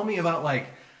 So tell me about, like,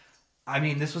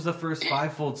 this was the first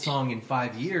Fivefold song in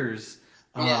 5 years.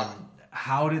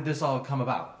 How did this all come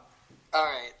about? All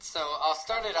right, so I'll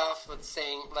start it off with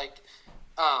saying, like,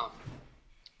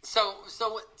 so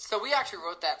we actually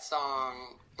wrote that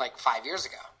song like 5 years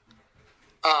ago.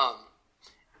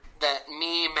 That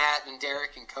me, Matt, and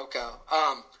Derek and Coco,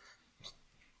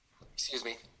 excuse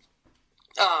me,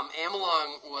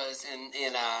 Amelong was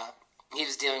he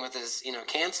was dealing with his,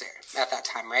 cancer at that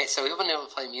time, right? So he wasn't able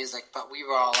to play music, but we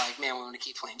were all like, man, we want to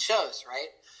keep playing shows, right?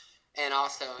 and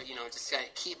also, just to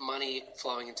keep money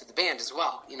flowing into the band as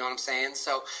well. You know what I'm saying?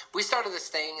 So we started this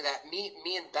thing that me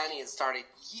and Benny had started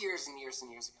years and years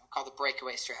and years ago called the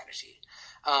Breakaway Strategy.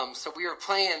 So we were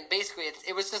playing, basically,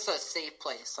 it was just a safe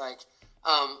place. Like,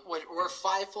 where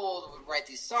Fivefold would write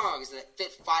these songs that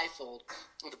fit Fivefold.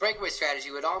 With the Breakaway Strategy,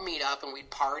 we'd all meet up and we'd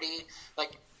party.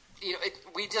 Like,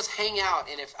 we'd just hang out,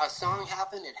 and if a song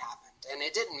happened, it happened. And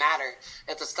it didn't matter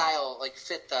if the style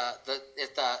fit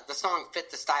if the song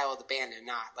fit the style of the band or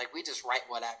not. Like, we just write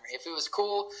whatever. If it was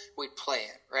cool, we'd play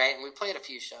it, right? And we played a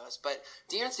few shows. But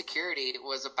Dear Insecurity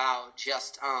was about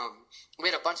just we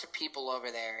had a bunch of people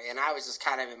over there, and I was just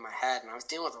kind of in my head, and I was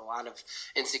dealing with a lot of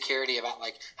insecurity about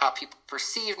like how people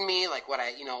perceived me, like what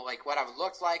I what I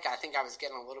looked like. I think I was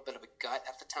getting a little bit of a gut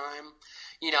at the time,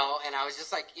 and I was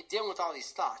just like dealing with all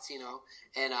these thoughts,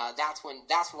 and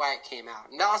that's why it came out.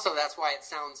 And also that's why it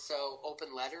sounds so open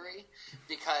lettery,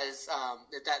 because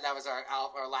that was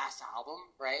our last album,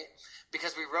 right?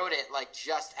 Because we wrote it like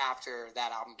just after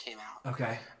that album came out.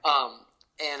 Okay.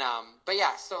 But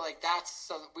yeah, so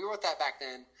we wrote that back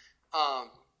then.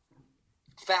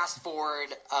 Fast forward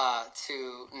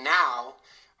to now,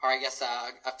 or I guess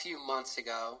a few months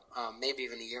ago, maybe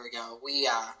even a year ago,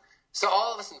 so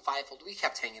all of us in Fivefold, we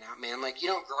kept hanging out, man. Like, you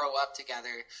don't grow up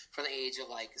together from the age of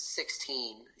like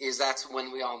 16, that's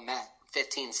when we all met,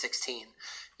 15, 16,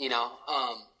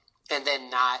 and then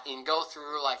go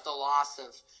through like the loss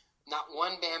of not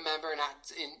one band member,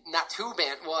 not two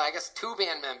band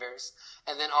members,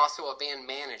 and then also a band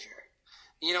manager.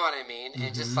 You know what I mean? Mm-hmm.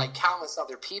 And just like countless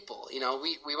other people.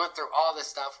 We went through all this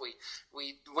stuff. We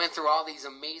went through all these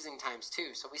amazing times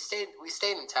too. So we stayed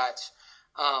in touch.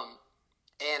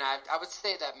 And I would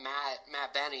say that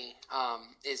Matt Benny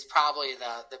is probably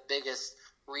the biggest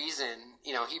reason.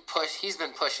 He's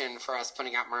been pushing for us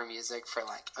putting out more music for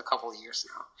like a couple of years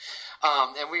now.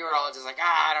 And we were all just like,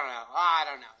 I don't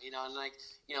know. And like,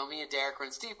 me and Derek were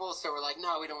in Steeples, so we're like,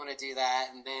 no, we don't want to do that.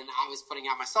 And then I was putting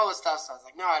out my solo stuff, so I was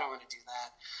like, no, I don't want to do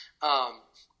that.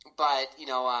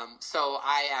 So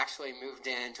I actually moved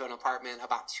into an apartment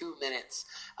about 2 minutes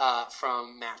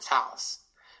from Matt's house.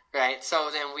 Right, so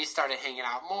then we started hanging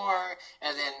out more,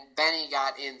 and then Benny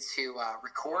got into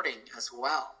recording as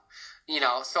well.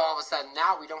 So all of a sudden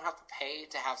now we don't have to pay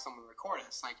to have someone record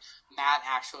us. Like, Matt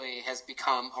actually has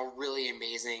become a really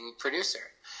amazing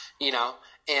producer,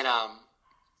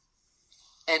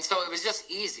 and so it was just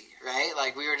easy, right?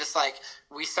 Like, we were just like,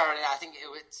 I think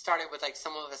it started with like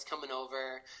some of us coming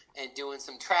over and doing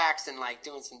some tracks and like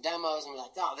doing some demos, and we're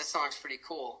like, oh, this song's pretty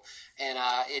cool. And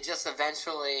it just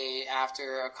eventually,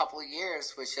 after a couple of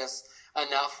years, was just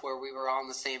enough where we were all on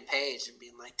the same page and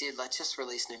being like, dude, let's just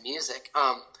release new music.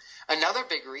 Another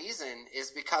big reason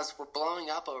is because we're blowing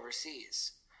up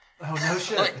overseas. Oh, no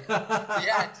shit.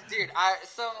 Yeah, dude.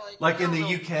 In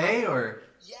the UK or?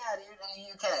 Yeah, dude, in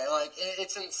the UK. Like,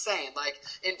 it's insane. Like,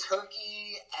 in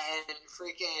Turkey and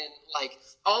freaking, like,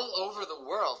 all over the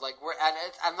world. Like,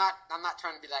 I'm not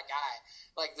trying to be that guy.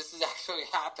 Like, this is actually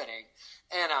happening.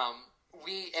 And,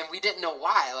 we didn't know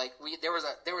why. Like, there was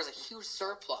a huge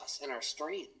surplus in our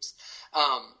streams.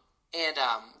 And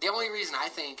the only reason I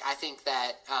think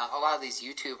that a lot of these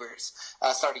YouTubers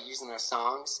started using their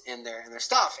songs in their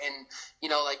stuff, and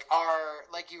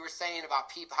like you were saying about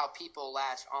how people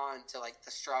latch on to like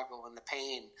the struggle and the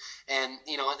pain, and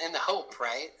and the hope,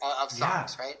 right, of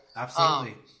songs, right?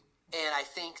 Absolutely. And I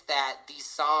think that these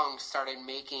songs started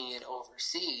making it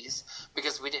overseas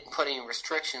because we didn't put any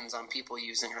restrictions on people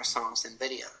using our songs in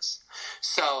videos.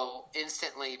 So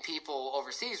instantly people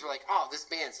overseas were like, oh, this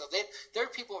band. So there are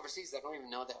people overseas that don't even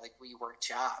know that like we work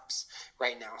jobs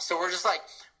right now. So we're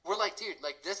like, dude,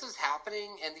 like this is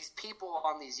happening, and these people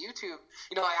on these YouTube,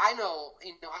 I know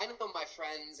my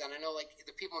friends, and I know like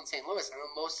the people in St. Louis. I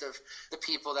know most of the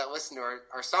people that listen to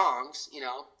our songs,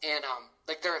 and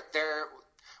like they're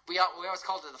we always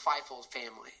called it the Fivefold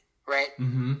family, right?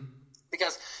 Mm-hmm.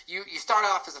 Because you start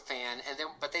off as a fan,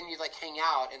 but then you like hang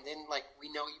out, and then like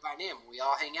we know you by name. We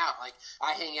all hang out. Like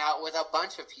I hang out with a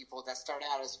bunch of people that started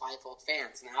out as Fivefold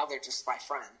fans, and now they're just my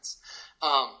friends.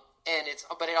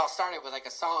 But it all started with like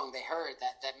a song they heard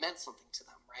that meant something to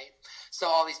them, right? So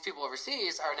all these people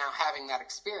overseas are now having that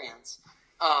experience.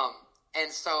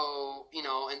 And so,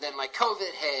 and then like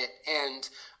COVID hit and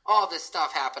all this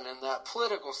stuff happened and the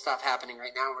political stuff happening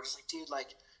right now. We're just like, dude,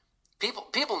 like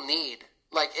people need,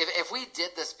 like if we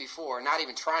did this before, not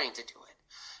even trying to do it,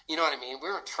 you know what I mean? We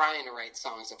weren't trying to write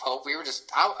songs of hope. We were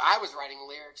just, I was writing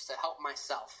lyrics to help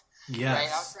myself. Yes. Right?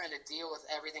 I was trying to deal with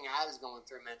everything I was going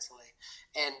through mentally.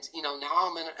 And, you know, now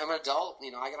I'm an adult,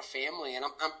 you know, I got a family, and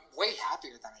I'm way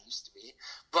happier than I used to be.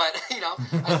 But, you know,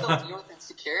 I still deal with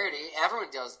insecurity.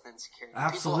 Everyone deals with insecurity.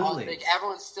 Absolutely.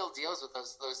 Everyone still deals with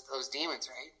those demons,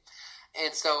 right?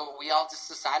 And so we all just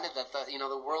decided that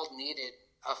the world needed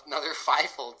another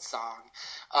Fivefold song,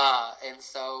 and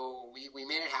so we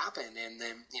made it happen. And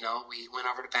then, you know, we went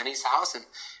over to Benny's house,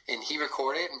 and he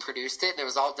recorded and produced it, and it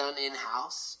was all done in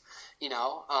house. You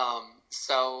know,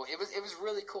 so it was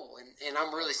really cool, and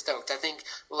I'm really stoked. I think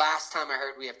last time I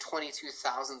heard we have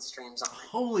 22,000 streams on it.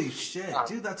 Holy shit,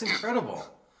 dude, that's incredible.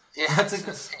 Yeah,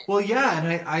 that's well, yeah,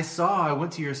 and I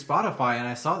went to your Spotify and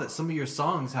I saw that some of your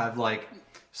songs have like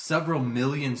several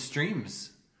million streams.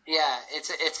 Yeah,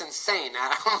 it's insane.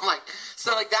 I'm like,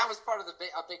 so like that was part of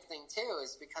a big thing too,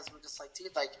 is because we're just like,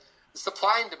 dude, like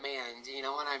supply and demand, you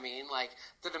know what I mean? Like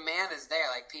the demand is there.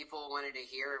 Like people wanted to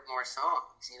hear more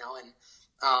songs, you know,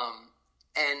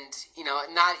 and you know,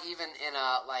 not even in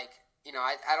a like, you know,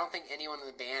 I don't think anyone in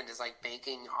the band is like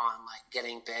banking on like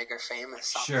getting big or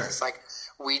famous. Sure. It's like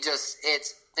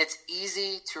it's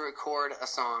easy to record a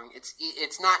song.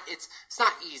 It's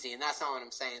not easy, and that's not what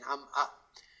I'm saying.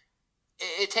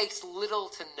 It takes little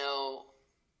to no,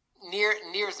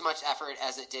 near as much effort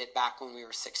as it did back when we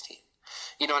were 16.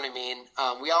 You know what I mean?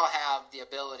 We all have the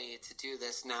ability to do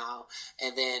this now,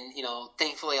 and then, you know,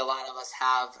 thankfully a lot of us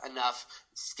have enough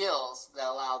skills that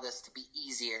allow this to be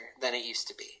easier than it used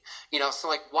to be. You know, so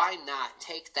like, why not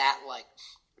take that like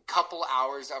couple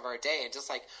hours of our day and just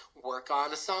like work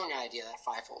on a song idea that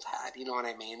Fivefold had? You know what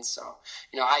I mean? So,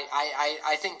 you know,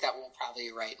 I think that we'll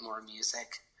probably write more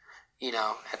music, you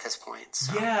know, at this point.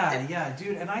 So, yeah,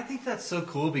 dude. And I think that's so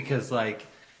cool because like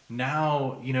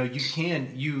now, you know,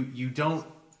 you don't,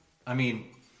 I mean,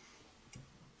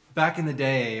 back in the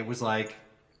day, it was like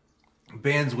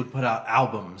bands would put out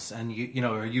albums and you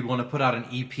know, or you'd want to put out an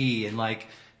EP, and like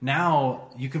now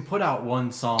you can put out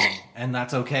one song and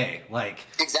that's okay. Like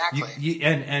exactly.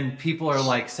 And people are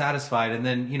like satisfied. And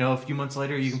then, you know, a few months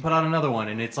later you can put out another one,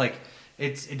 and it's like,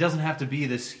 it doesn't have to be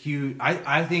this huge,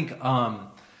 I think,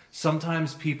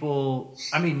 sometimes people,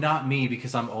 I mean, not me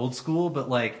because I'm old school, but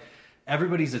like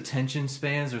everybody's attention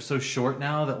spans are so short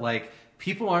now that like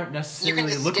people aren't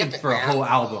necessarily looking for a whole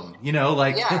album, you know,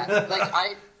 like yeah,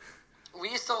 like we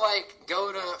used to like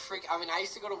go to I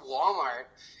used to go to Walmart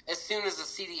as soon as the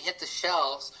CD hit the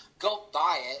shelves, go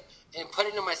buy it and put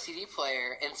it in my CD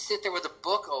player and sit there with a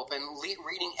book open,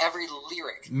 reading every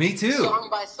lyric. Me too. Song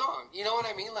by song. You know what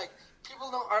I mean? Like people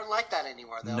aren't like that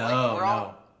anymore though.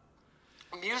 No.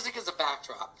 Music is a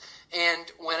backdrop,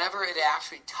 and whenever it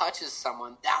actually touches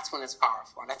someone, that's when it's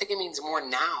powerful. And I think it means more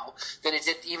now than it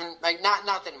did even, like, not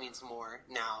that it means more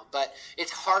now, but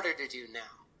it's harder to do now.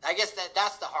 I guess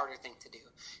that's the harder thing to do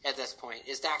at this point,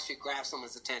 is to actually grab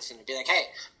someone's attention and be like, hey,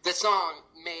 this song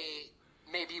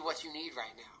may be what you need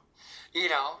right now. You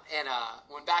know, and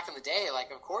when back in the day,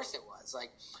 like, of course it was.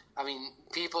 Like, I mean,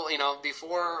 people, you know,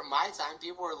 before my time,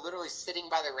 people were literally sitting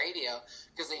by the radio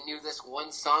because they knew this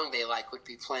one song they like would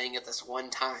be playing at this one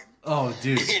time. Oh,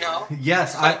 dude. You know?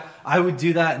 Yes, I would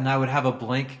do that, and I would have a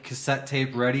blank cassette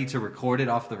tape ready to record it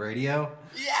off the radio.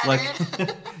 Yeah, like,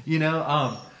 dude. You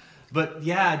know, but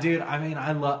yeah, dude, I mean,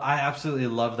 I absolutely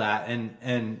love that,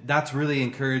 and that's really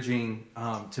encouraging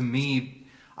to me.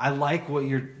 I like what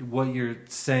you're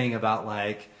saying about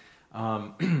like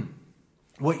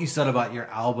what you said about your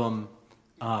album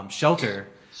Shelter,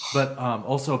 but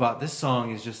also about this song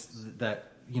is just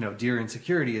that, you know, Dear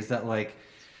Insecurity, is that like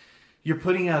you're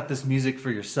putting out this music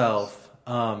for yourself,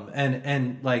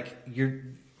 and like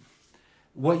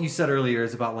what you said earlier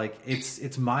is about like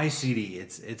it's my CD,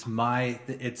 it's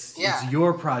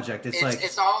your project. It's like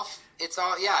it's all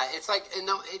yeah. It's like,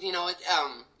 you know.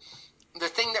 The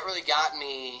thing that really got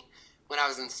me when I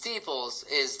was in Steeples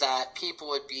is that people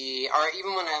would be, or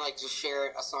even when I like just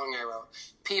share a song I wrote,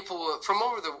 people from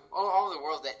all over the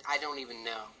world that I don't even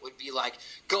know would be like,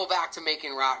 go back to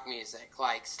making rock music,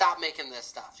 like stop making this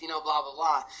stuff, you know, blah blah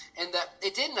blah. And that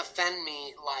it didn't offend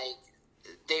me like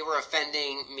they were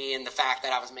offending me in the fact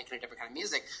that I was making a different kind of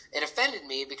music. It offended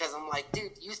me because I'm like,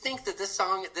 dude, you think that this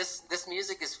song, this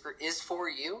music is for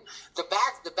you?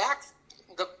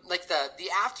 The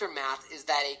aftermath is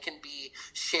that it can be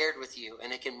shared with you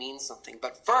and it can mean something.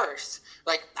 But first,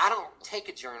 like, I don't take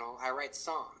a journal, I write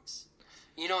songs.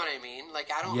 You know what I mean?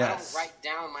 Like, I don't write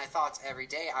down my thoughts every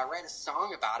day. I write a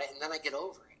song about it and then I get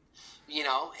over it. You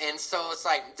know? And so it's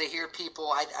like to hear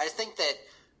people, I think that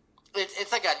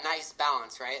it's like a nice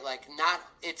balance, right? Like,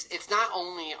 it's not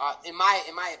only in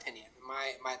my opinion,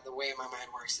 the way my mind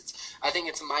works, I think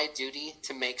it's my duty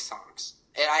to make songs.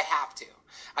 And I have to.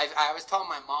 I was telling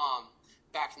my mom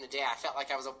back in the day, I felt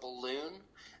like I was a balloon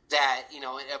that, in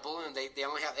a balloon, it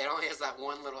only has that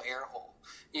one little air hole,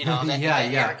 that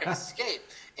air can escape.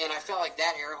 And I felt like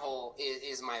that air hole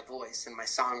is my voice and my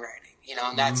songwriting,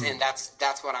 and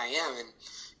that's what I am.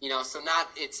 And, so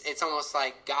it's almost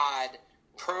like God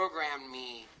programmed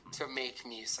me to make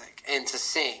music and to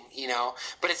sing,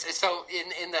 but it's so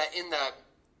in the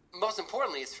most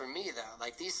importantly, it's for me though.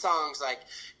 Like these songs, like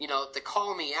the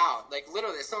Call Me Out, like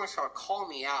literally, the song's called "Call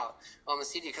Me Out" on the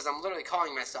CD because I'm literally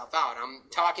calling myself out. I'm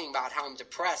talking about how I'm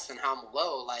depressed and how I'm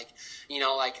low. Like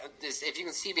like this. If you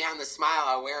can see behind the smile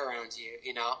I wear around you,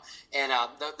 And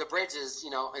the bridge is,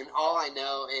 and all I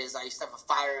know is I used to have a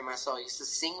fire in my soul. I used to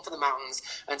sing for the mountains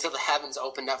until the heavens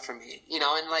opened up for me.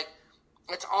 And like.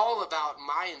 It's all about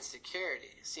my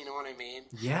insecurities, you know what I mean?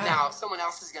 Yeah. Now, someone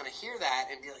else is going to hear that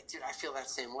and be like, dude, I feel that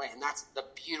same way. And that's the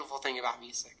beautiful thing about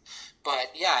music.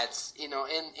 But, yeah, it's, in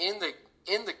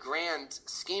the grand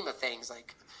scheme of things,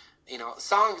 like,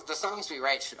 the songs we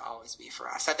write should always be for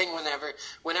us. I think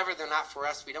whenever they're not for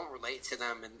us, we don't relate to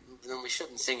them, and then we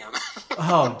shouldn't sing them.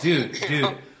 Oh, dude.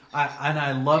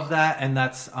 I love that, and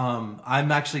that's,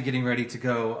 I'm actually getting ready to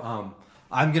go,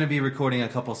 I'm going to be recording a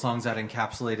couple songs at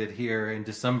Encapsulated here in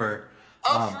December.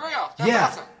 Oh, for real?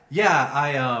 That's awesome.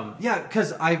 Yeah,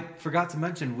 because I forgot to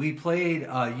mention, we played,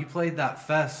 you played that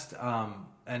fest,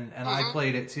 and I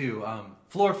played it too,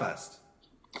 Floor Fest.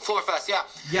 Floor Fest, yeah.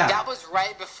 Yeah. That was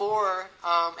right before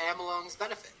Amalone's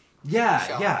Benefit. Yeah,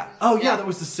 show. Yeah. Oh, yeah, that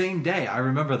was the same day. I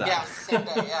remember that. Yeah, same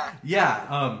day,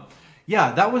 yeah.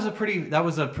 Yeah, that was a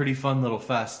pretty fun little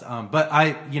fest. But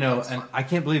and I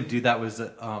can't believe, dude, that was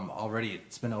already,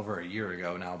 it's been over a year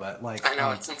ago now. But like, I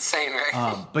know it's insane,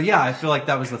 right? But yeah, I feel like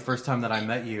that was the first time that I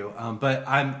met you. But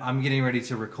I'm getting ready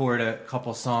to record a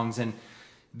couple songs, and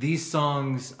these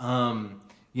songs,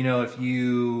 if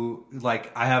you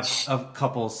like, I have a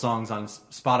couple songs on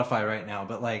Spotify right now,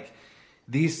 but like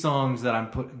these songs that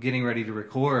I'm getting ready to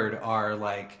record are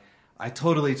like, I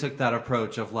totally took that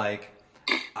approach of like.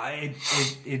 I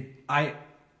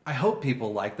hope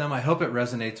people like them. I hope it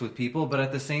resonates with people, but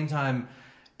at the same time,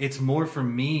 it's more for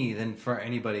me than for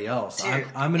anybody else.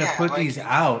 I'm going to put these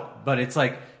out, but it's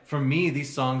like, for me,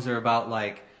 these songs are about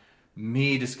like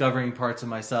me discovering parts of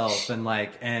myself and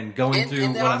like, and going through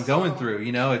what I'm going through.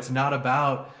 It's not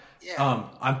about,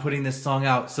 I'm putting this song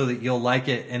out so that you'll like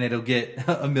it and it'll get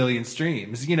a million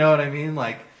streams. You know what I mean?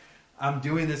 Like, I'm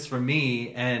doing this for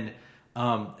me, and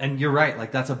you're right,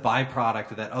 like that's a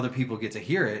byproduct that other people get to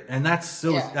hear it, and that's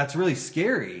really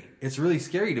scary. It's really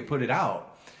scary to put it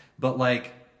out, but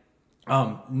like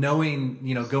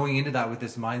knowing, going into that with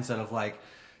this mindset of like,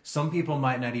 some people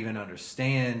might not even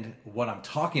understand what I'm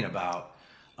talking about.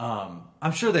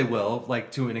 I'm sure they will,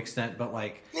 like to an extent, but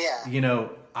like,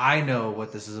 I know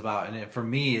what this is about, and for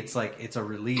me, it's like it's a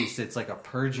release. It's like a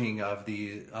purging of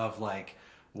like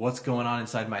what's going on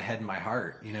inside my head and my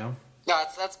heart. No,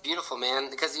 that's beautiful, man.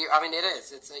 Because it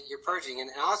is. You're purging, and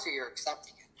also you're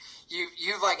accepting it.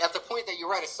 You've like at the point that you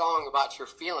write a song about your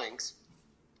feelings,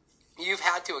 you've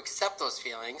had to accept those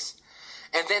feelings,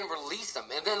 and then release them,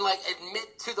 and then like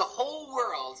admit to the whole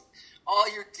world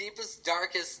all your deepest,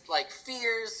 darkest like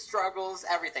fears, struggles,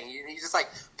 everything. You just like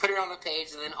put it on a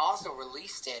page, and then also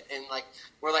released it, and like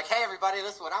we're like, hey, everybody,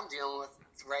 this is what I'm dealing with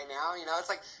right now. It's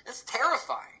like it's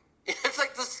terrifying. It's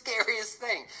like the scariest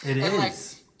thing. It is. Like,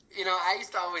 I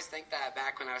used to always think that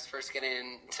back when I was first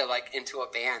getting into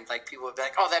a band, like people would be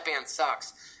like, "Oh, that band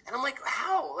sucks," and I'm like,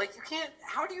 "How? Like you can't?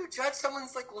 How do you judge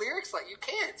someone's like lyrics? Like you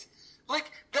can't. Like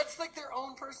that's like their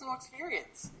own personal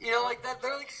experience. Like that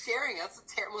they're like sharing. That's the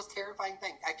most terrifying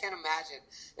thing. I can't imagine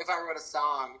if I wrote a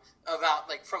song about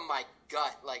like from my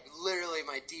gut, like literally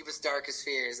my deepest, darkest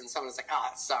fears, and someone's like, "Oh,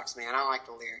 that sucks, man. I don't like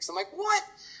the lyrics." I'm like, "What?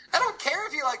 I don't care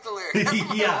if you like the lyrics. That's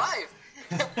my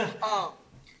life."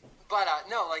 But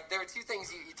no, like there are two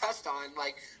things you touched on.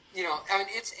 Like,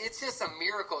 it's just a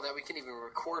miracle that we can even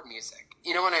record music.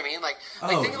 You know what I mean? Like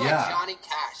think of like Johnny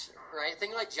Cash, right?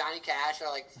 Think of like Johnny Cash or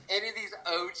like any of these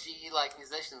OG like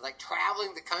musicians, like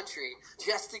traveling the country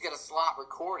just to get a slot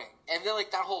recording, and then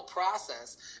like that whole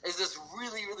process is this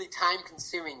really, really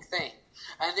time-consuming thing.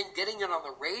 And then getting it on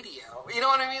the radio, you know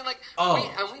what I mean? Like,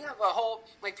 we have a whole,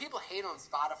 like, people hate on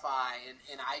Spotify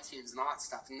and iTunes and all that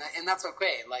stuff, and that's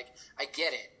okay. Like, I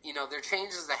get it. There are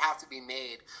changes that have to be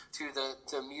made to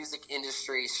the music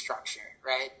industry structure,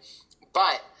 right?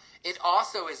 But it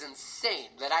also is insane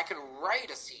that I can write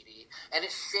a CD and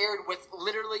it's shared with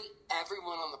literally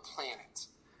everyone on the planet.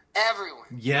 Everyone.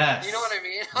 Yes. You know what I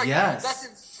mean? Like, yes. That's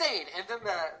insane. And then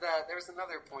there's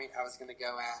another point I was going to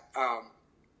go at.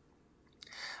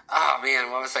 Oh man,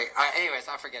 what was anyways,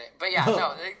 I forget it. But yeah,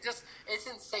 no, it's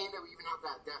insane that we even have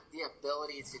the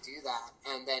ability to do that.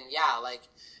 And then yeah, like,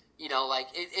 you know, like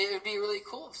it would be really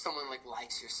cool if someone like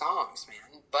likes your songs,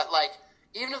 man. But like,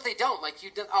 even if they don't, like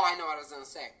you did. Oh, I know what I was gonna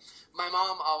say. My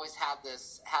mom always had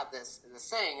this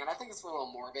saying, and I think it's a little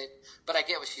morbid, but I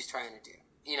get what she's trying to do,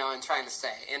 you know, and trying to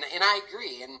say, and I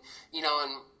agree, and you know,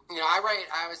 I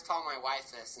always tell my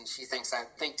wife this, and she thinks I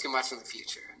think too much in the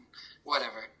future.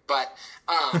 Whatever, but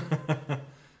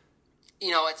you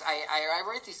know, it's I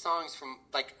write these songs from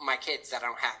like my kids that I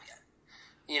don't have yet,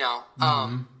 you know,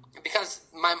 because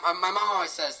my mom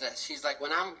always says this. She's like,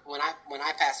 when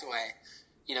I pass away,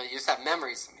 you know, you just have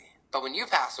memories of me, but when you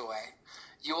pass away,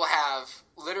 you will have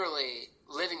literally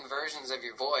living versions of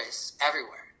your voice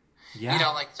everywhere. Yeah. You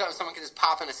know, like so someone can just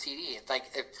pop in a CD. It's like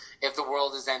if the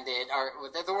world has ended, or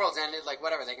if the world's ended, like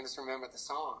whatever, they can just remember the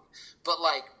song. But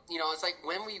like, you know, it's like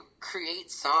when we create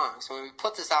songs, when we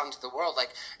put this out into the world,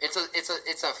 like it's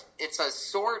a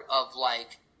sort of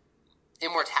like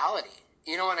immortality.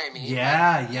 You know what I mean?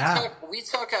 Yeah, like, yeah. We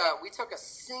took a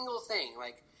single thing,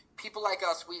 like people like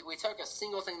us. We took a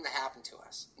single thing that happened to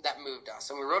us that moved us,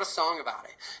 and we wrote a song about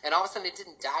it. And all of a sudden, it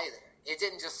didn't die there. It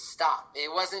didn't just stop.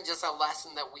 It wasn't just a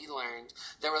lesson that we learned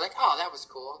that we're like, oh, that was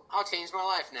cool. I'll change my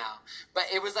life now. But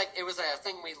it was a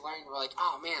thing we learned. We're like,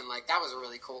 oh man, like that was a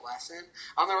really cool lesson.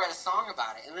 I'm gonna write a song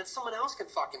about it, and then someone else can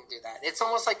fucking do that. It's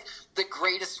almost like the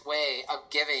greatest way of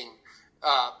giving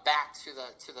back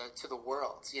to the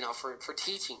world, you know, for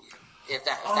teaching you. If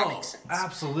that makes sense.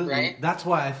 Absolutely. Right? That's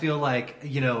why I feel like,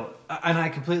 you know, and I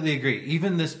completely agree.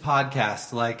 Even this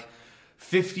podcast, like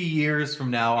 50 years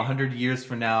from now, 100 years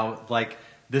from now, like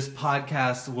this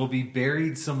podcast will be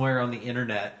buried somewhere on the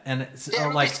internet, and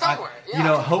like, you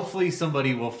know, hopefully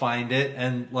somebody will find it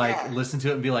and like listen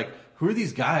to it and be like, who are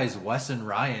these guys, Wes and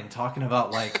Ryan, talking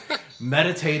about like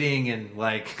meditating and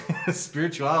like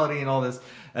spirituality and all this,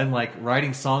 and like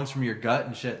writing songs from your gut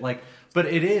and shit. Like, but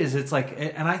it's like,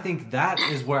 and I think that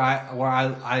is where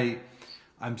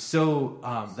I'm so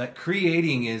that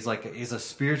creating is a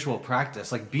spiritual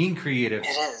practice, like being creative. It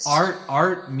is.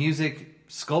 Art, music,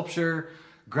 sculpture,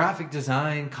 graphic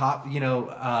design,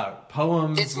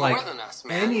 poems. It's like more than us,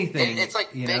 man. Anything. It's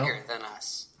like bigger than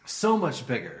us. So much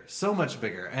bigger,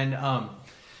 and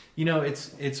you know,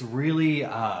 it's really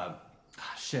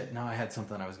shit. Now I had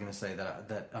something I was going to say that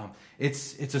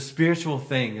it's a spiritual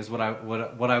thing is what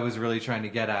I was really trying to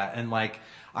get at, and like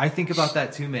I think about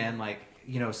that too, man. Like,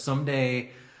 you know,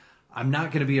 someday I'm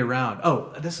not going to be around.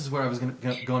 Oh, this is where I was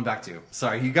going back to.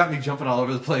 Sorry, you got me jumping all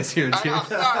over the place here, too. I'm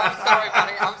sorry,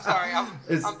 buddy. I'm sorry.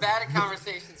 I'm bad at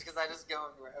conversations because I just go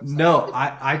everywhere. No,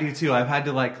 I do too. I've had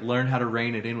to like learn how to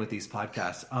rein it in with these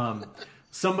podcasts.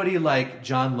 Somebody like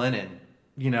John Lennon,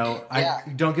 you know,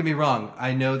 don't get me wrong.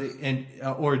 I know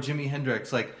that, or Jimi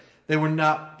Hendrix, like they were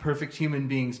not perfect human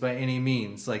beings by any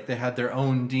means. Like they had their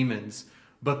own demons,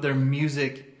 but their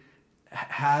music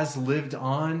has lived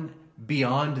on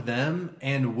beyond them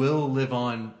and will live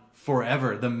on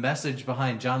forever. The message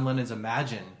behind John Lennon's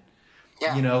Imagine,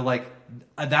 you know, like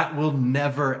that will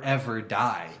never ever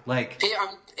die. Like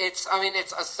it's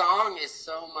a song is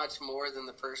so much more than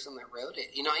the person that wrote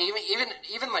it. You know,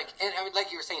 even like, and I mean,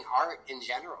 like you were saying, art in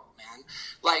general, man.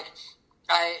 Like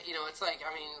it's like,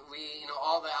 I mean,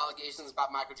 all the allegations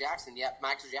about Michael Jackson, yet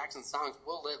Michael Jackson's songs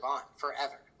will live on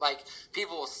forever. Like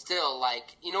people will still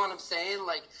like, you know what I'm saying?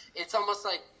 Like it's almost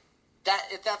like that.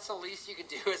 If that's the least you can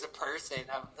do as a person,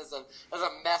 as a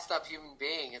messed up human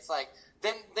being, it's like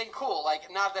then cool.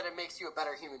 Like not that it makes you a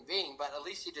better human being, but at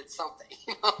least you did something.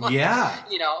 You know? Yeah.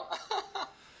 You know.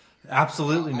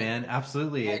 Absolutely, man.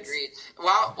 Absolutely. I agree.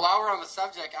 While we're on the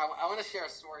subject, I want to share a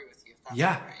story with you. If that's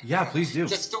all right. Yeah, please do.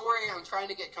 It's a story I'm trying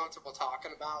to get comfortable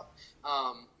talking about.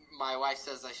 My wife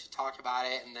says I should talk about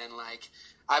it, and then like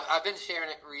I've been sharing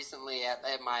it recently at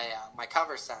my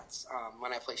cover sets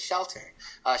when I play Shelter.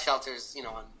 Shelter's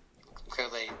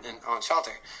clearly on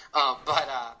Shelter, but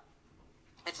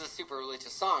it's a super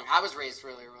religious song. I was raised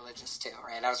really religious too,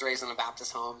 right? I was raised in a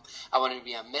Baptist home. I wanted to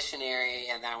be a missionary,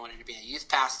 and then I wanted to be a youth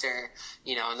pastor,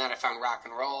 you know, and then I found rock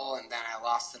and roll, and then I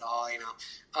lost it all, you know.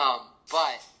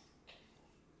 But,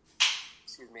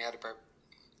 excuse me, I had a burp.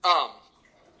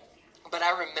 But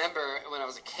I remember when I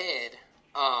was a kid,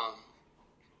 I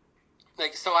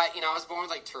was born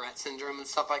with like Tourette syndrome and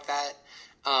stuff like that.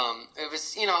 It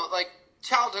was, like,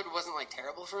 childhood wasn't like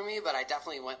terrible for me, but I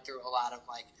definitely went through a lot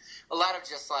of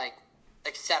just like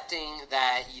accepting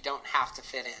that you don't have to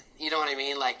fit in. You know what I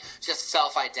mean? Like just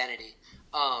self-identity.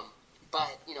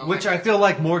 But which I feel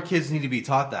like more kids need to be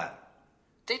taught that.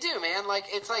 They do, man. Like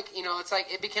it's like it's like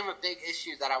it became a big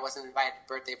issue that I wasn't invited to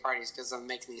birthday parties because I'm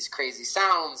making these crazy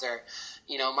sounds, or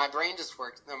my brain just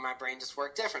worked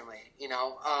differently, and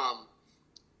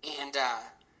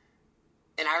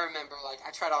I remember, like,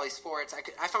 I tried all these sports.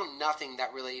 I found nothing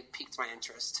that really piqued my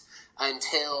interest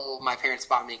until my parents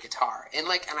bought me a guitar, and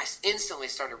I instantly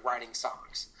started writing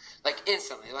songs. Like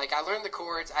instantly, like I learned the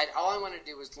chords. All I wanted to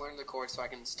do was learn the chords so I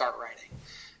can start writing.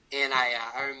 And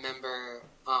I remember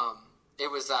it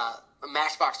was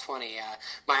Matchbox 20.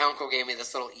 My uncle gave me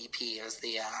this little EP. It was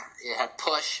it had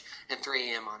Push and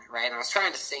 3 AM on it, right? And I was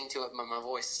trying to sing to it, but my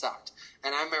voice sucked.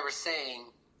 And I remember saying,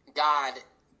 God,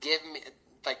 give me,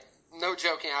 like, no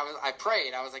joking, I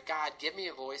prayed. I was like, God, give me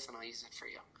a voice and I'll use it for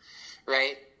you,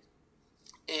 right?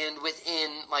 And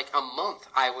within, like, a month,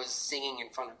 I was singing in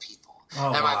front of people.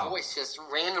 Oh, and my wow. voice just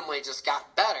randomly just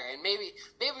got better. And maybe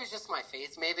it was just my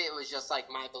faith. Maybe it was just like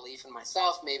my belief in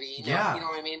myself. Maybe, you know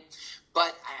what I mean?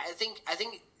 But I think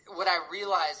what I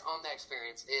realized on that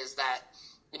experience is that,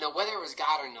 whether it was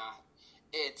God or not,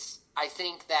 I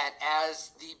think that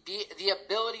as the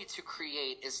ability to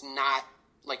create is not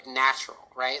like natural,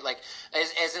 right? Like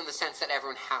as in the sense that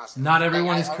everyone has. Not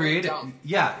everyone is creative.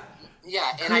 Yeah.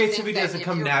 Yeah. And Creativity doesn't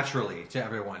come naturally to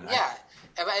everyone. Yeah.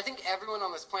 But I think everyone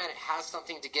on this planet has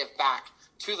something to give back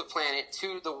to the planet,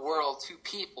 to the world, to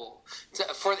people.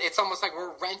 It's almost like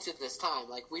we're rented this time.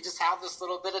 Like we just have this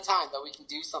little bit of time that we can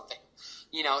do something,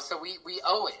 so we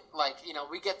owe it. Like,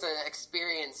 we get to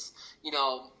experience,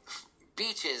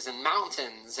 beaches and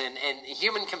mountains and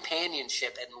human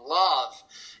companionship and love.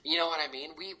 You know what I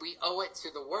mean? We owe it to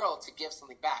the world to give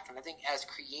something back. And I think as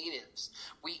creatives,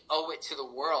 we owe it to the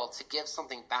world to give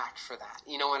something back for that.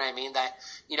 You know what I mean? That,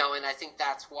 and I think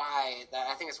it's why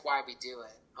we do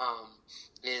it.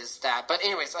 Is that, but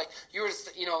anyways, like you were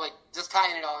just, like just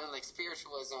tying it all in, like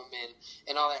spiritualism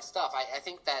and all that stuff. I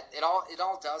think that it all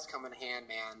does come in hand,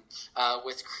 man,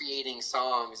 with creating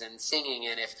songs and singing.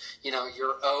 And if,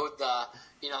 you're owed the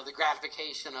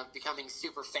gratification of becoming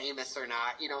super famous or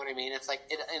not, you know what I mean? It's like,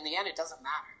 in the end, it doesn't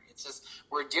matter. It's just,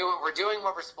 we're doing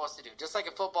what we're supposed to do. Just like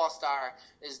a football star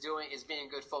is being a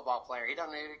good football player. He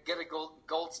doesn't get a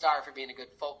gold star for being a good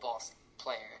football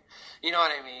player. You know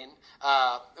what I mean?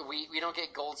 We don't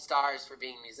get gold stars for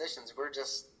being musicians. We're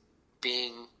just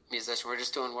being musicians. We're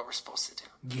just doing what we're supposed to do.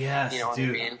 Yes, what dude.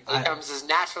 I mean? It comes as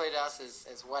naturally to us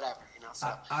as whatever.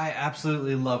 So. I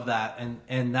absolutely love that,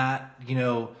 and that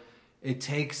it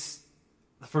takes,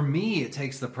 for me, it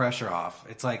takes the pressure off.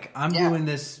 It's like I'm doing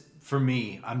this for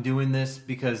me. I'm doing this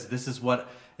because this is what,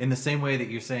 in the same way that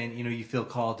you're saying, you feel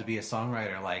called to be a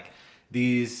songwriter, like.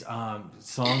 These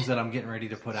songs that I'm getting ready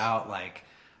to put out, like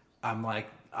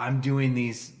I'm doing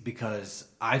these because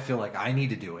I feel like I need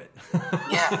to do it.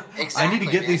 Yeah, exactly. I need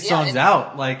to get these songs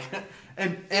out, like,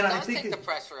 and I think take the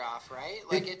pressure off, right?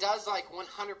 Like it does, like 100%. All of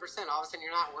a sudden,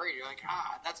 you're not worried. You're like,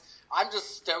 I'm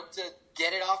just stoked to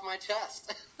get it off my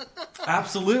chest.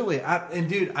 Absolutely, and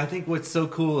dude, I think what's so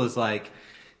cool is like,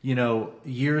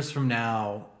 years from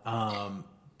now,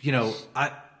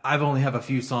 I've only have a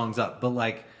few songs up, but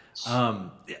like.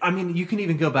 I mean, you can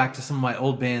even go back to some of my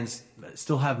old bands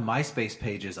still have MySpace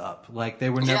pages up. Like they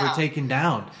were never taken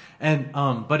down. And,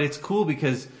 but it's cool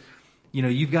because,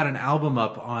 you've got an album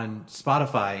up on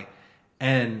Spotify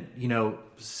and,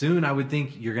 soon I would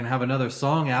think you're going to have another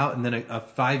song out. And then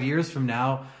 5 years from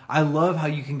now, I love how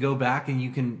you can go back and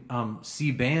you can,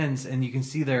 see bands and you can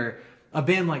see a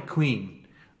band like Queen,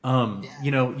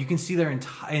 you can see their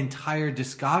entire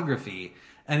discography.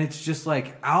 And it's just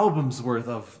like albums worth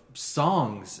of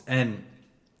songs. And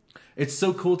it's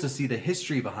so cool to see the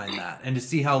history behind that. And to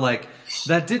see how like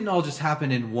that didn't all just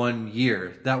happen in 1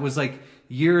 year. That was like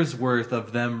years worth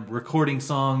of them recording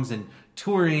songs and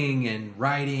touring and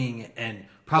writing and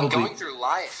probably going through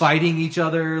life, fighting each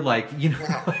other. Like,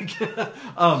 like,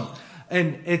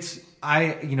 and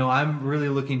I'm really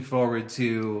looking forward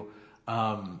to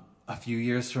a few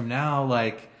years from now,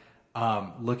 like,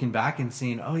 looking back and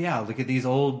seeing, oh yeah, look at these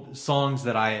old songs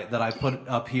that I put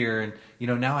up here, and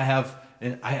now I have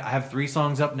 3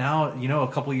 songs up now.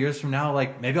 A couple of years from now,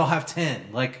 like maybe I'll have 10.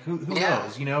 Like who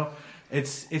knows?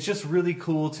 It's just really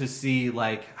cool to see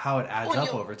like how it adds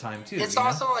up over time too. It's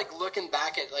also like looking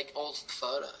back at like old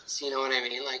photos. You know what I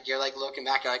mean? Like you're like looking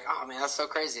back, you're like, oh man, that's so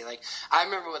crazy. Like I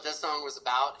remember what this song was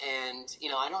about, and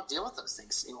I don't deal with those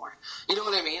things anymore. You know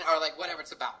what I mean? Or like whatever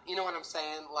it's about. You know what I'm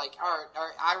saying? Like, or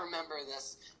I remember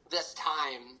this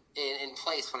time in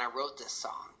place when I wrote this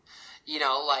song.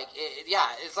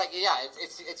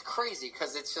 It's crazy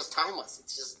because it's just timeless.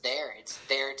 It's just there. It's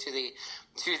there to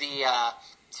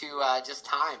just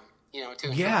time.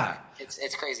 to Yeah.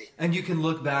 it's crazy. And you can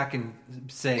look back and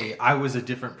say, I was a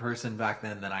different person back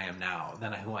then than I am now,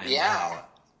 than who I am now.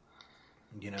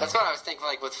 That's what I was thinking,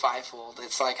 like with Fivefold.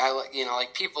 It's like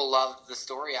like people love the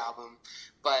Story album,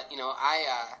 but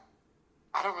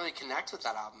I don't really connect with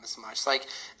that album as much. Like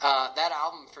that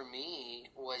album for me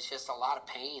was just a lot of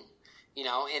pain,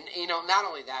 and not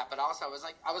only that, but also I was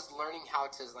learning how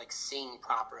to like sing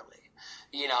properly,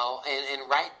 and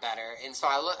write better. And so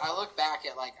I look back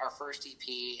at like our first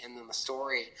EP and then the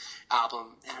Story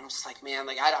album, and I'm just like, man,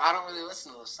 like I don't really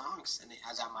listen to those songs that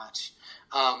much.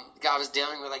 I was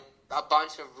dealing with like a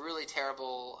bunch of really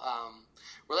terrible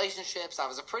relationships. I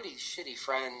was a pretty shitty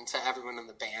friend to everyone in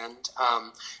the band.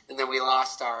 And then we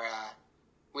lost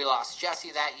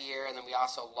Jesse that year, and then we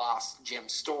also lost Jim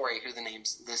Story, who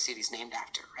the city's named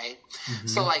after, right? Mm-hmm.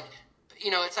 So like,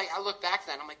 it's like I look back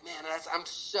then, I'm like, man, I'm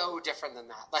so different than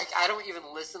that. Like, I don't even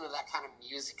listen to that kind of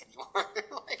music anymore.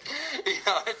 Like,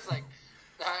 it's like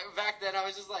back then I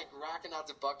was just like rocking out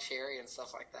to Buck Cherry and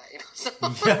stuff like that. So I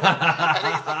think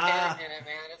it's the character in it,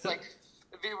 man. It's like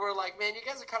people were like, man, you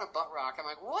guys are kind of butt rock. I'm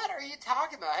like, what are you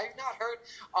talking about? Have you not heard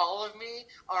All of Me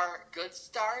or Good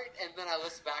Start? And then I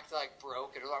listened back to like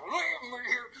Broken. It was like, leave me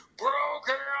here,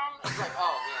 broken. It's like,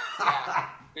 oh man,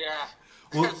 yeah.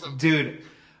 Well, dude,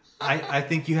 I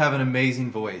think you have an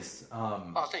amazing voice.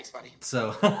 Oh, thanks, buddy.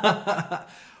 So,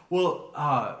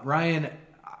 well, Ryan,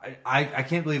 I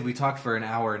can't believe we talked for an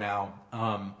hour now.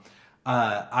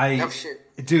 Oh, shit.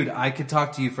 Dude, I could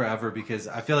talk to you forever because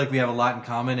I feel like we have a lot in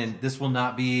common, and this will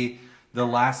not be the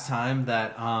last time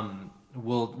that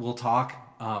we'll talk.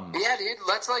 Yeah, dude,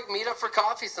 let's like meet up for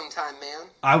coffee sometime, man.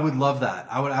 I would love that.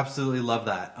 I would absolutely love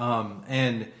that.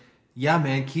 And yeah,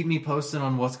 man, keep me posted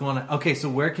on what's going on. Okay, so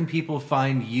where can people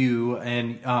find you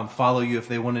and follow you if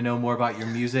they want to know more about your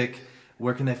music?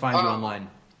 Where can they find you online?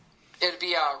 It'd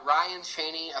be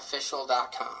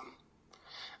RyanChaneyOfficial.com.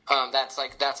 That's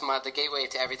the gateway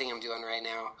to everything I'm doing right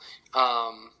now.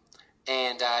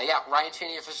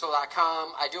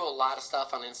 RyanChaneyOfficial.com. I do a lot of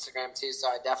stuff on Instagram too, so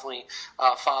I definitely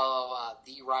follow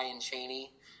the Ryan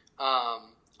Chaney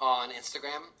on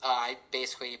Instagram. I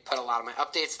basically put a lot of my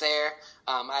updates there.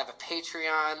 I have a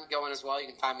Patreon going as well. You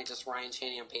can find me just Ryan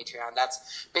Chaney on Patreon.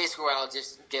 That's basically where I'll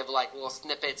just give like little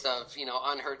snippets of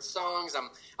unheard songs. I'm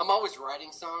always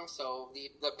writing songs, so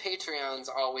the Patreons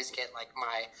always get like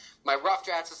my rough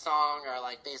drafts of song, or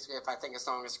like basically if I think a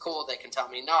song is cool, they can tell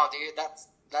me, no, dude,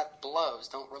 that blows.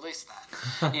 Don't release that.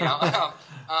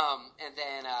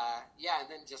 And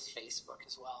then just Facebook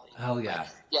as well. Hell yeah. But,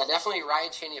 yeah, definitely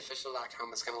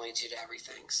RyanChaneyOfficial.com is going to lead you to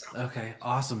everything. So. Okay,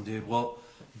 awesome, dude. Well,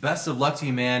 best of luck to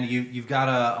you, man. You've got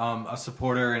a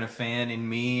supporter and a fan in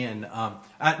me, and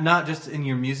not just in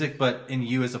your music, but in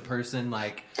you as a person.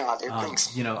 Like, oh, dude,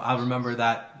 thanks. I remember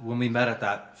that when we met at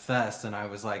that fest, and I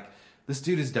was like, this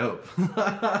dude is dope.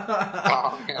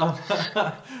 Oh,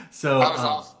 yeah. So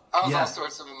I was all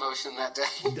sorts of emotion that day.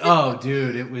 Oh,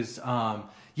 dude, it was. I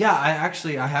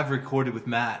have recorded with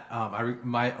Matt.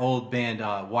 My old band,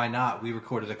 Why Not? We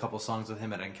recorded a couple songs with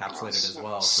him at Encapsulated as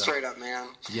well. So. Straight up, man.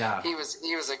 Yeah, he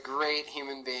was a great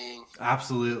human being.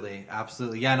 Absolutely.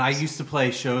 Yeah, and I used to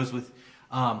play shows with.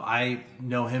 I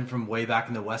know him from way back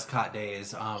in the Westcott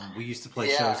days. We used to play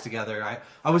shows together.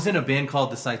 I was in a band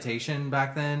called The Citation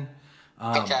back then.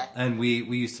 Okay. And we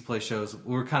used to play shows.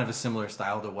 We were kind of a similar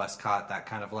style to Westcott, that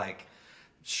kind of like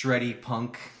shreddy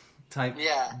punk type.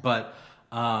 Yeah. But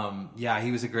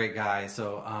he was a great guy.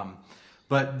 So,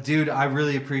 but dude, I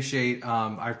really appreciate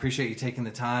you taking the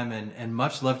time, and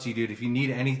much love to you, dude. If you need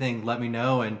anything, let me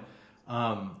know, and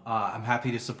I'm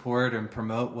happy to support and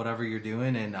promote whatever you're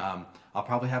doing, and I'll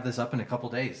probably have this up in a couple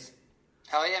days.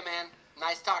 Hell yeah, man.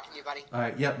 Nice talking to you, buddy. All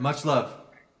right. Yep. Much love.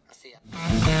 I'll see ya.